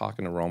 Although I'm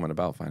talking to Roman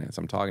about finance,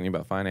 I'm talking to you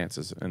about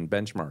finances and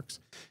benchmarks.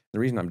 The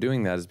reason I'm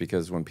doing that is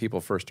because when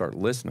people first start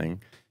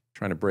listening,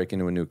 trying to break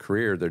into a new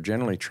career, they're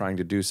generally trying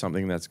to do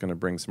something that's going to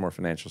bring some more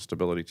financial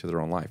stability to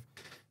their own life.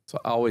 So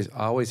I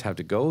always have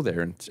to go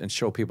there and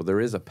show people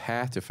there is a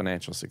path to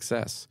financial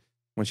success.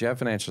 Once you have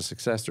financial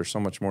success, there's so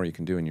much more you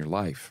can do in your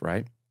life,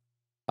 right?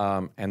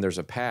 And there's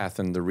a path,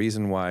 and the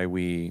reason why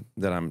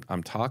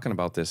I'm talking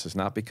about this is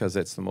not because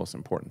it's the most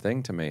important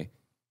thing to me,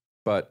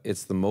 but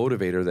it's the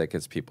motivator that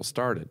gets people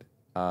started.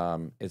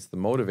 It's the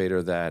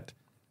motivator that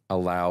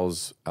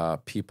allows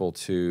people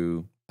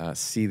to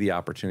see the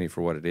opportunity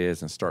for what it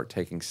is and start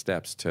taking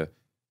steps to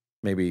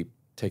maybe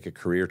take a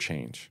career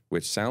change,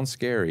 which sounds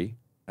scary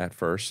at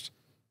first.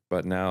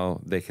 But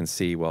now they can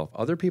see, well, if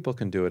other people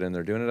can do it and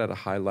they're doing it at a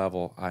high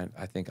level,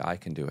 I think I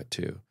can do it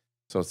too.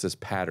 So it's this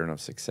pattern of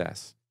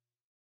success.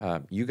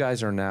 You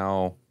guys are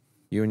now,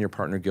 you and your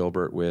partner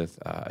Gilbert with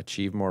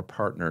Achieve More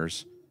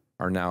Partners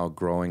are now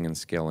growing and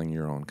scaling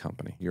your own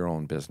company, your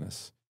own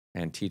business,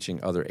 and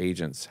teaching other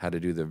agents how to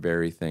do the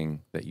very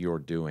thing that you're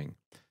doing.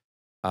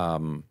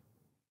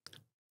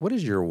 What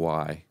is your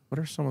why? What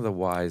are some of the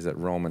whys that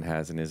Roman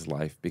has in his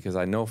life? Because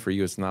I know for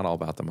you, it's not all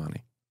about the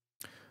money.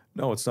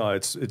 No, it's not.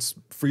 It's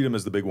freedom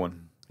is the big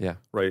one. Yeah.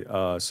 Right.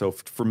 So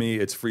for me,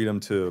 it's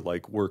freedom to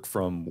like work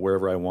from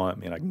wherever I want.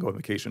 I mean, I can go on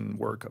vacation and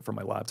work from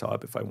my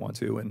laptop if I want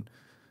to. And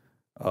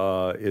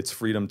it's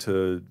freedom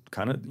to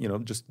kind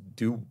of, just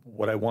do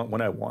what I want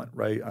when I want.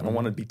 Right. I don't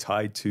want to be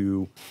tied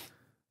to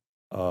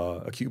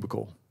a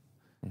cubicle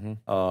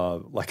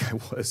like I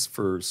was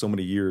for so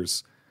many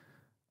years.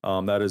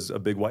 That is a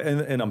big why.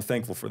 And I'm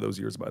thankful for those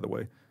years, by the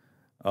way.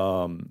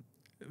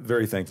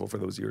 Very thankful for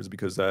those years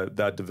because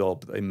that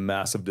developed a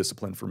massive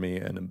discipline for me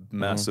and a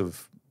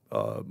massive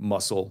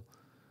muscle.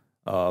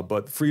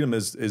 But freedom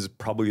is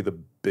probably the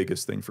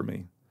biggest thing for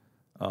me.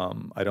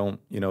 I don't,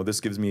 this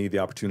gives me the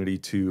opportunity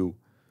to,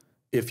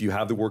 if you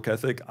have the work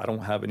ethic, I don't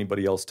have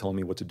anybody else telling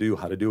me what to do,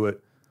 how to do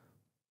it,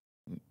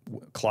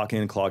 clock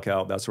in, clock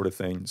out, that sort of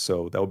thing.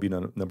 So that would be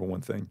number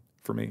one thing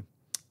for me.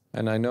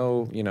 And I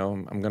know,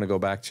 I'm going to go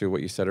back to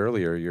what you said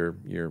earlier.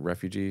 You're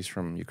refugees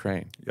from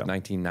Ukraine,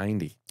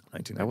 1990.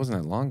 That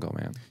wasn't that long ago,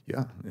 man.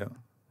 Yeah.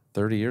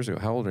 30 years ago.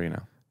 How old are you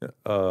now?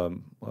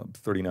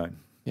 39.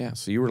 Yeah.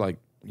 So you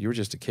were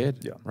just a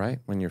kid, right?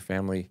 When your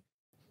family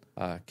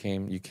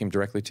you came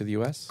directly to the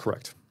U.S.?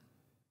 Correct.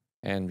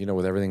 And,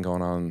 with everything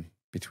going on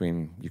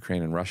between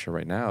Ukraine and Russia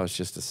right now, it's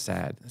just a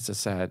sad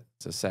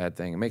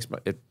thing.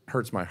 It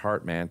hurts my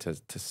heart, man,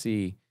 to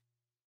see,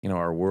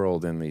 our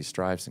world in these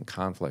strifes and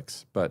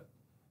conflicts. But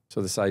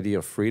so this idea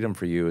of freedom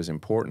for you is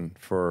important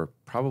for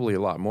probably a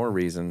lot more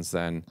reasons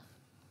than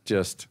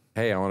just,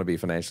 hey, I want to be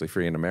financially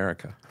free in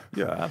America.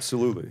 Yeah,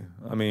 absolutely.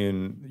 I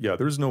mean,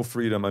 there's no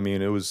freedom. I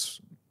mean, it was,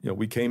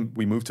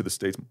 we moved to the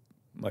States.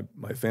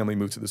 My family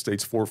moved to the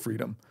States for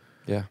freedom.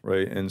 Yeah.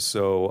 Right. And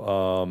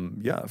so,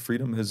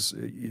 freedom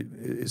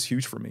is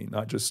huge for me,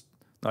 not just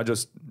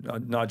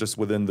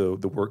within the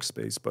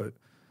workspace, but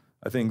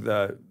I think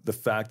that the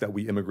fact that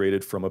we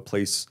immigrated from a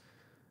place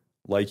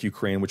like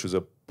Ukraine, which was a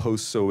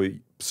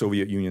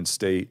post-Soviet Union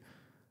state,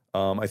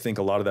 I think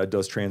a lot of that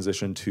does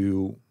transition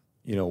to,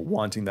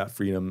 wanting that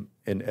freedom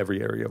in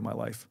every area of my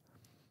life.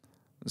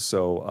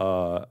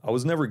 So I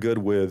was never good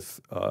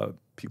with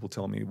people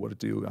telling me what to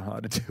do and how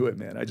to do it,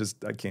 man. I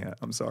can't.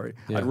 I'm sorry.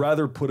 Yeah. I'd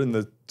rather put in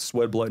the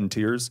sweat, blood, and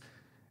tears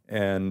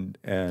and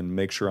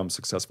make sure I'm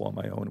successful on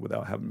my own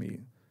without having me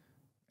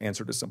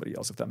answer to somebody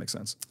else, if that makes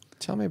sense.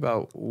 Tell me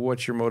about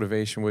what your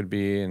motivation would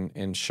be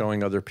in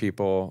showing other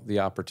people the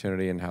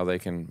opportunity and how they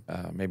can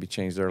maybe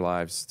change their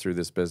lives through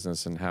this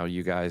business, and how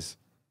you guys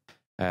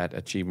at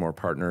Achieve More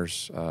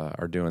Partners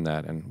are doing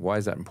that, and why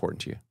is that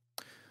important to you?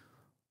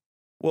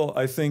 Well,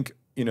 I think,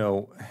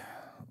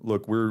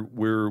 look,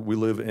 we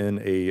live in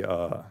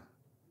an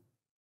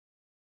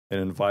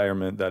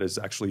environment that is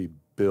actually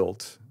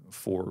built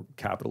for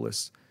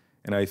capitalists,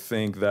 and I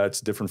think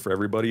that's different for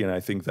everybody, and I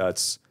think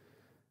that's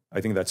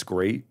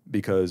great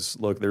because,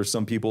 look, there's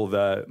some people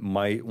that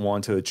might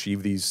want to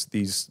achieve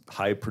these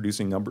high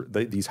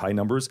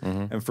numbers,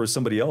 and for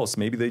somebody else,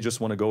 maybe they just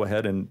want to go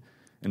ahead and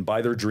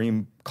buy their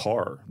dream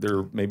car.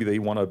 Maybe they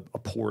want a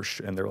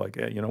Porsche, and they're like,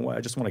 hey, you know what?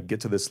 I just want to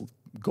get to this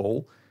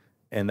goal,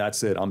 and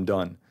that's it. I'm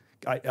done.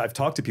 I've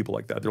talked to people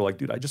like that. They're like,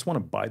 dude, I just want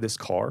to buy this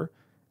car,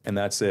 and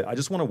that's it. I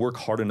just want to work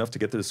hard enough to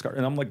get to this car,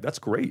 and I'm like, that's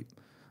great.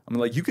 I'm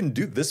like, you can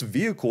do this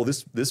vehicle.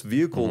 This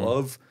vehicle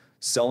of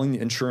selling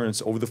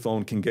insurance over the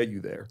phone can get you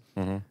there.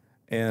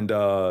 And,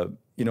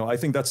 I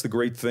think that's the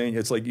great thing.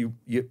 It's like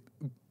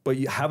but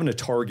having a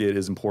target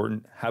is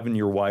important. Having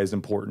your why is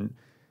important.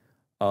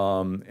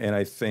 And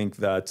I think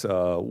that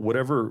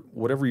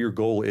whatever your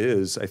goal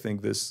is, I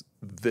think this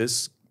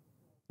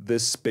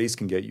space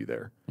can get you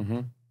there.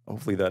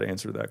 Hopefully that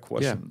answered that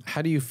question. Yeah.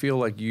 How do you feel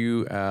like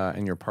you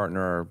and your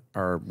partner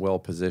are well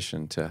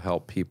positioned to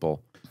help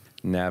people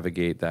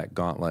navigate that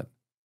gauntlet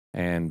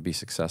and be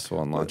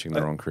successful in launching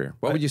their own career?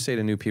 What would you say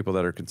to new people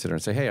that are considering,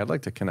 say, hey, I'd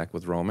like to connect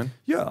with Roman?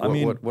 Yeah,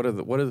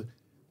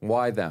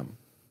 why them?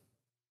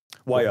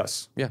 Why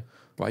us? Yeah,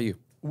 why you?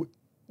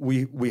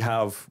 We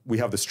have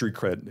the street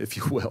cred, if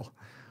you will,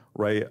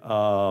 right?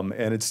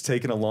 And it's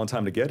taken a long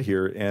time to get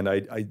here. And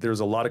there's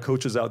a lot of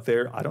coaches out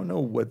there. I don't know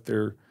what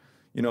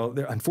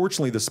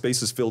unfortunately the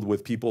space is filled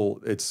with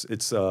people.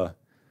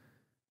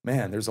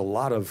 Man, there's a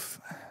lot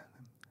of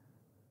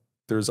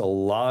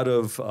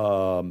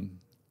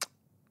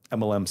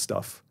MLM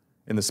stuff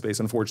in the space.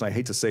 Unfortunately, I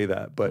hate to say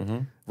that, but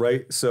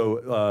right.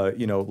 So,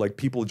 like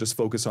people just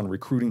focus on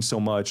recruiting so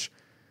much.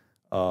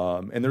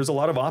 And there's a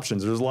lot of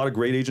options. There's a lot of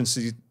great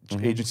agencies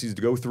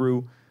to go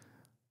through.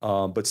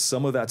 But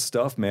some of that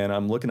stuff, man,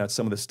 I'm looking at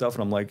some of the stuff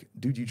and I'm like,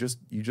 dude, you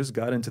just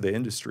got into the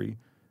industry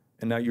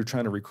and now you're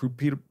trying to recruit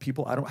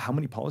people. How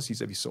many policies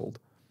have you sold?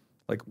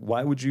 Like,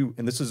 why would you,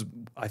 and this is,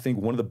 I think,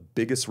 one of the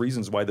biggest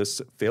reasons why this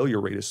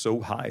failure rate is so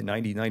high,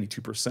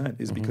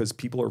 92%, is because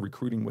people are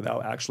recruiting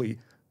without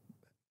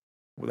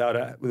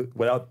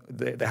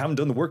they haven't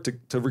done the work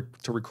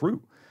to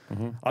recruit.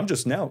 I'm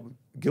just now,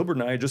 Gilbert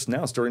and I are just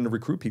now starting to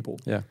recruit people.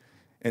 Yeah.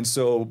 And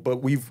so,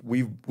 but we've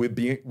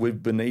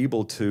been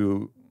able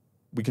to,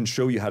 we can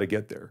show you how to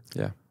get there.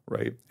 Yeah.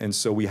 Right. And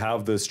so we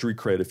have the street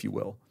cred, if you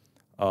will.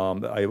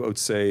 I would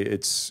say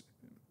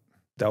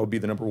that would be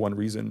the number one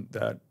reason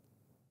that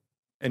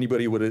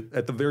anybody would,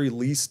 at the very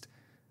least,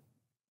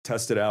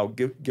 test it out,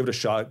 give it a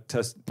shot,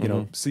 test, you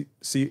know,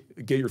 see,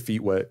 get your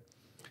feet wet.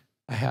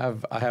 I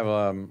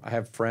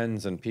have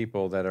friends and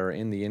people that are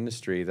in the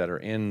industry that are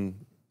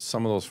in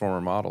some of those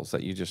former models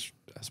that you just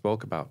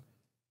spoke about.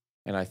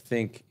 And I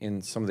think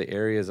in some of the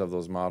areas of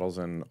those models,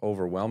 and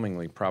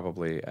overwhelmingly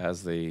probably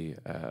as the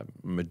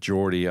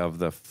majority of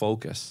the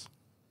focus,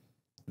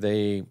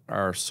 they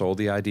are sold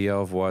the idea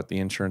of what the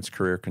insurance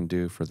career can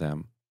do for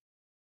them.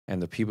 And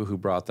the people who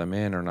brought them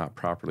in are not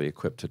properly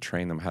equipped to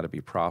train them how to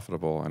be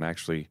profitable and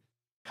actually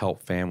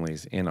help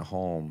families in a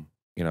home,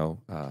 you know,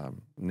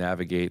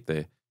 navigate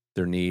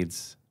their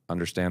needs,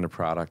 understand the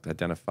product,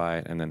 identify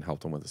it, and then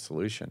help them with a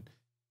solution.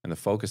 And the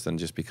focus then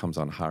just becomes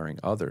on hiring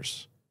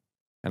others.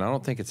 And I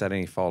don't think it's at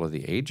any fault of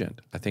the agent.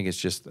 I think it's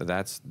just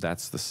that's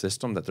the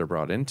system that they're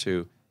brought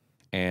into.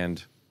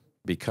 And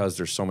because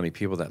there's so many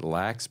people that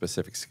lack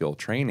specific skill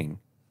training,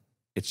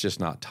 it's just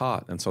not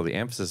taught. And so the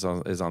emphasis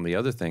is on the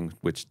other thing,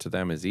 which to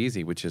them is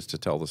easy, which is to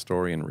tell the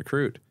story and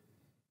recruit.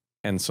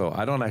 And so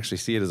I don't actually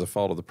see it as a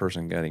fault of the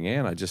person getting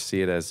in. I just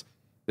see it as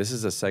this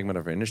is a segment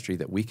of our industry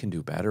that we can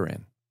do better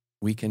in.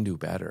 We can do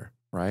better,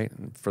 right?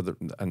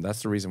 And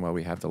that's the reason why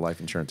we have the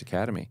Life Insurance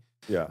Academy.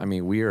 Yeah. I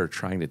mean, we are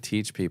trying to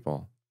teach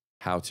people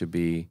how to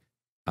be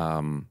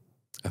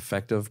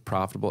effective,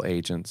 profitable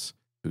agents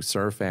who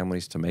serve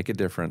families to make a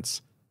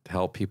difference, to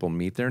help people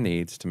meet their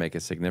needs, to make a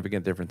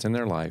significant difference in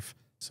their life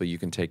so you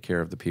can take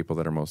care of the people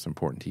that are most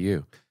important to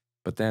you.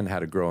 But then how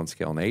to grow and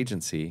scale an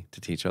agency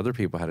to teach other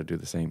people how to do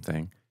the same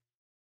thing.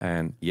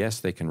 And yes,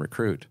 they can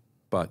recruit,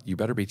 but you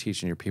better be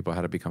teaching your people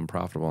how to become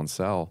profitable and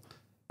sell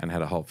and how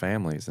to help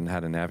families and how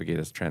to navigate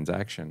a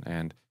transaction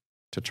and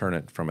to turn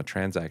it from a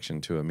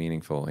transaction to a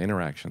meaningful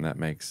interaction that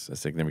makes a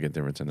significant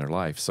difference in their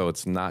life. So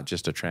it's not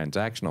just a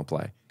transactional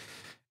play.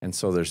 And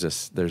so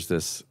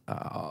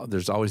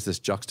there's always this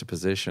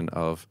juxtaposition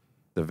of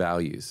the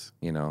values.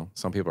 You know,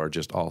 some people are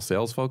just all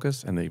sales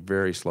focused and they're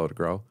very slow to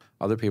grow.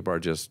 Other people are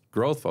just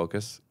growth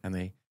focused and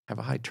they have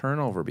a high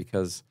turnover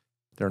because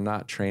they're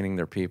not training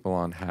their people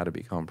on how to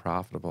become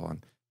profitable.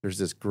 And there's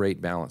this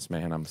great balance,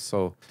 man. I'm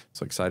so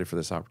excited for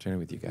this opportunity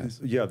with you guys.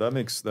 Yeah, that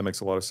makes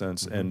a lot of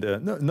sense. And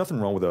nothing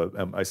wrong with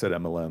I said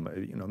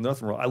MLM. You know,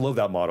 nothing wrong. I love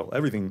that model.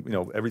 Everything.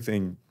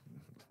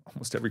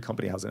 Almost every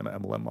company has an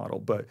MLM model.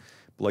 But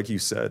like you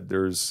said,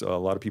 there's a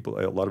lot of people.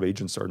 A lot of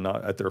agents are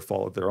not at their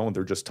fault of their own.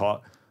 They're just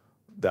taught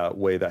that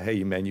way. That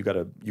hey, man, you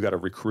gotta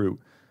recruit.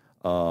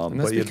 And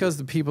that's because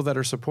the people that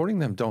are supporting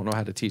them don't know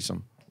how to teach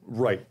them.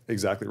 Right.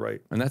 Exactly right.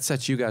 And that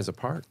sets you guys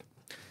apart.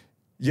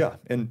 Yeah,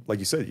 and like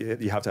you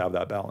said, you have to have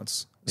that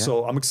balance. Yeah.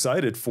 So I'm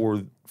excited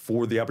for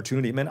the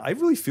opportunity. Man, I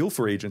really feel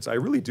for agents. I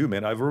really do,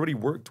 man. I've already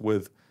worked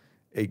with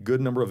a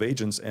good number of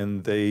agents,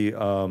 and they,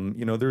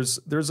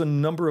 there's a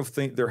number of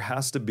things. You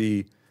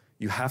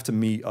have to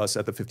meet us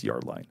at the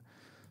 50-yard line.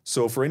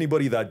 So for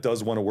anybody that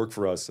does want to work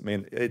for us, I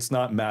mean, it's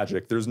not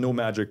magic. There's no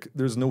magic.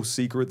 There's no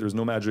secret. There's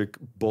no magic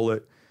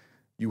bullet.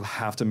 You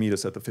have to meet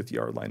us at the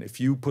 50-yard line. If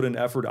you put in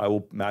effort, I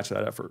will match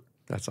that effort.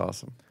 That's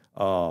awesome.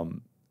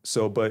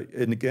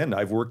 And again,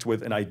 I've worked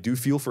with, and I do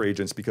feel for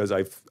agents because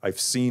I've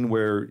seen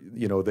where,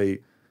 you know,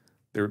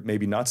 they're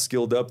maybe not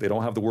skilled up. They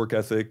don't have the work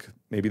ethic.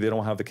 Maybe they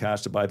don't have the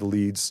cash to buy the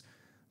leads,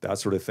 that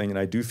sort of thing. And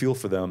I do feel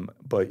for them,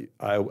 but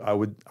I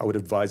would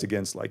advise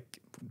against like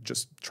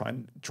just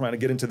trying to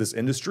get into this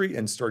industry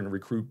and starting to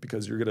recruit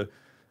because you're gonna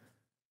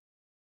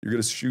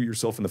shoot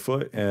yourself in the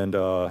foot and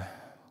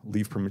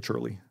leave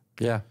prematurely.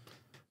 Yeah.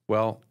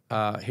 Well,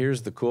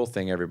 here's the cool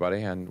thing,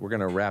 everybody, and we're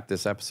gonna wrap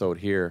this episode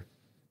here.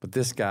 But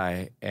this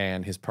guy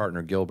and his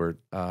partner, Gilbert,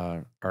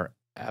 are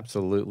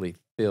absolutely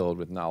filled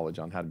with knowledge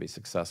on how to be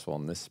successful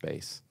in this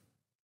space.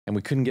 And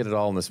we couldn't get it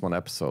all in this one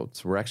episode.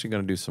 So we're actually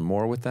going to do some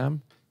more with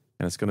them.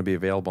 And it's going to be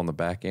available on the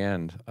back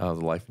end of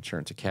the Life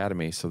Insurance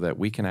Academy so that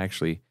we can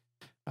actually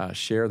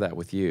share that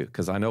with you.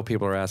 Because I know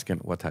people are asking,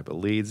 what type of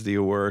leads do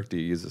you work? Do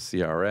you use a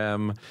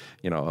CRM?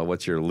 You know,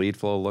 what's your lead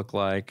flow look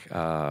like?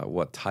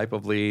 What type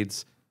of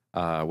leads?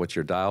 What's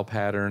your dial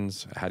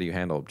patterns? How do you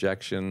handle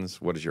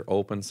objections? What does your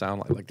open sound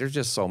like? Like, there's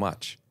just so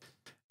much.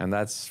 And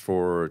that's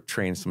for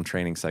some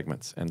training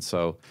segments. And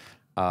so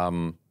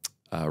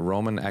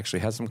Roman actually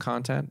has some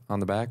content on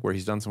the back where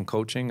he's done some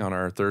coaching on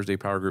our Thursday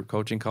Power Group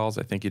coaching calls.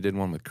 I think you did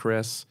one with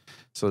Chris.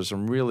 So there's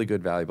some really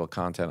good, valuable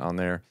content on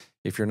there.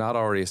 If you're not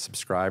already a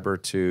subscriber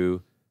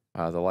to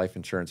the Life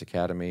Insurance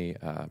Academy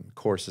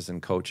courses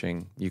and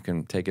coaching, you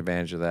can take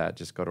advantage of that.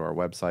 Just go to our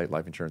website,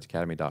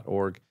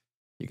 lifeinsuranceacademy.org.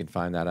 You can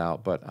find that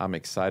out. But I'm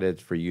excited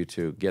for you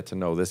to get to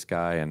know this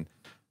guy and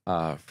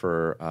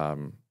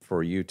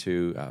for you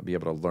to be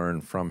able to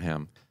learn from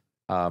him.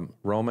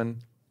 Roman,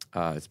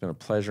 it's been a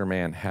pleasure,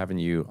 man, having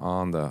you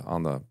on the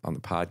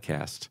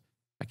podcast.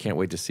 I can't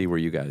wait to see where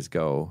you guys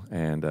go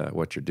and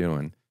what you're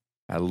doing.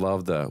 I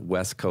love the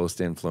West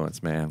Coast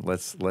influence, man.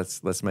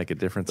 Let's make a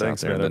difference out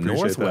there. Man, the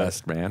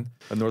Northwest, man.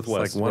 The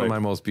Northwest, it's like one of my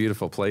most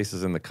beautiful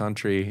places in the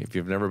country. If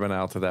you've never been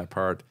out to that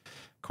part,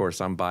 Of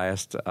course, I'm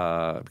biased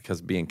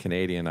because being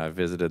Canadian, I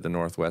visited the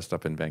Northwest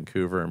up in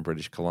Vancouver and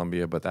British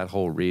Columbia, but that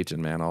whole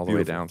region, man, all the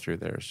way down through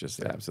there is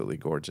just absolutely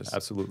gorgeous.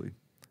 Absolutely.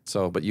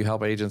 So, but you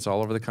help agents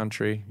all over the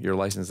country. You're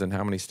licensed in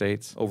how many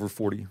states? Over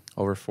 40.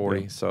 Over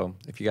 40. Yeah. So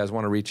if you guys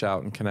want to reach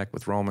out and connect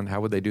with Roman,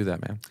 how would they do that,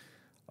 man?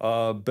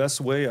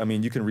 Best way, I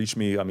mean, you can reach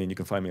me. I mean, you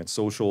can find me on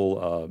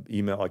social,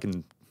 email. I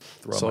can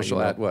throw out my Social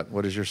email. at what?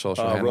 What is your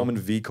social handle? Roman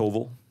V.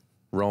 Koval.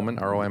 Roman,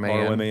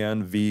 R-O-M-A-N?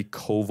 R-O-M-A-N V.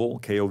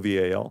 Koval,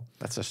 K-O-V-A-L.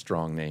 That's a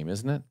strong name,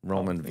 isn't it?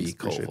 Roman V.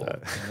 Appreciate Koval.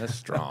 that. That's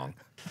strong.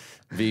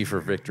 V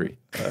for victory.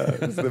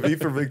 It's the V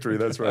for victory.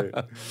 That's right.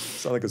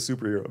 Sound like a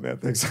superhero, man.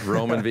 Thanks.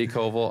 Roman V.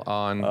 Koval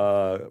on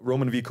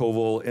Roman V.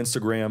 Koval,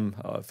 Instagram,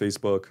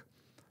 Facebook.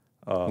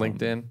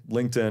 LinkedIn.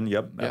 LinkedIn,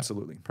 yep.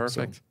 Absolutely.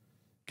 Perfect. So,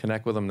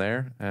 connect with them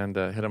there and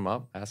hit them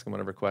up, ask them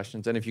whatever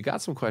questions. And if you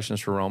got some questions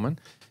for Roman,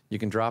 you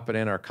can drop it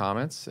in our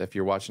comments. If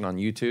you're watching on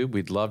YouTube,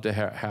 we'd love to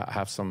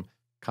have some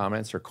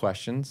comments or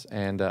questions.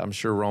 And I'm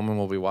sure Roman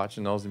will be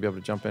watching those and be able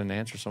to jump in and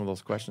answer some of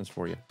those questions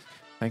for you.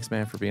 Thanks,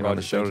 man, for being on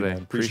the show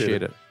today.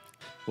 Appreciate it.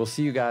 We'll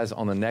see you guys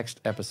on the next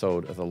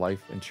episode of the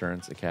Life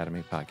Insurance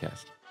Academy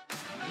podcast.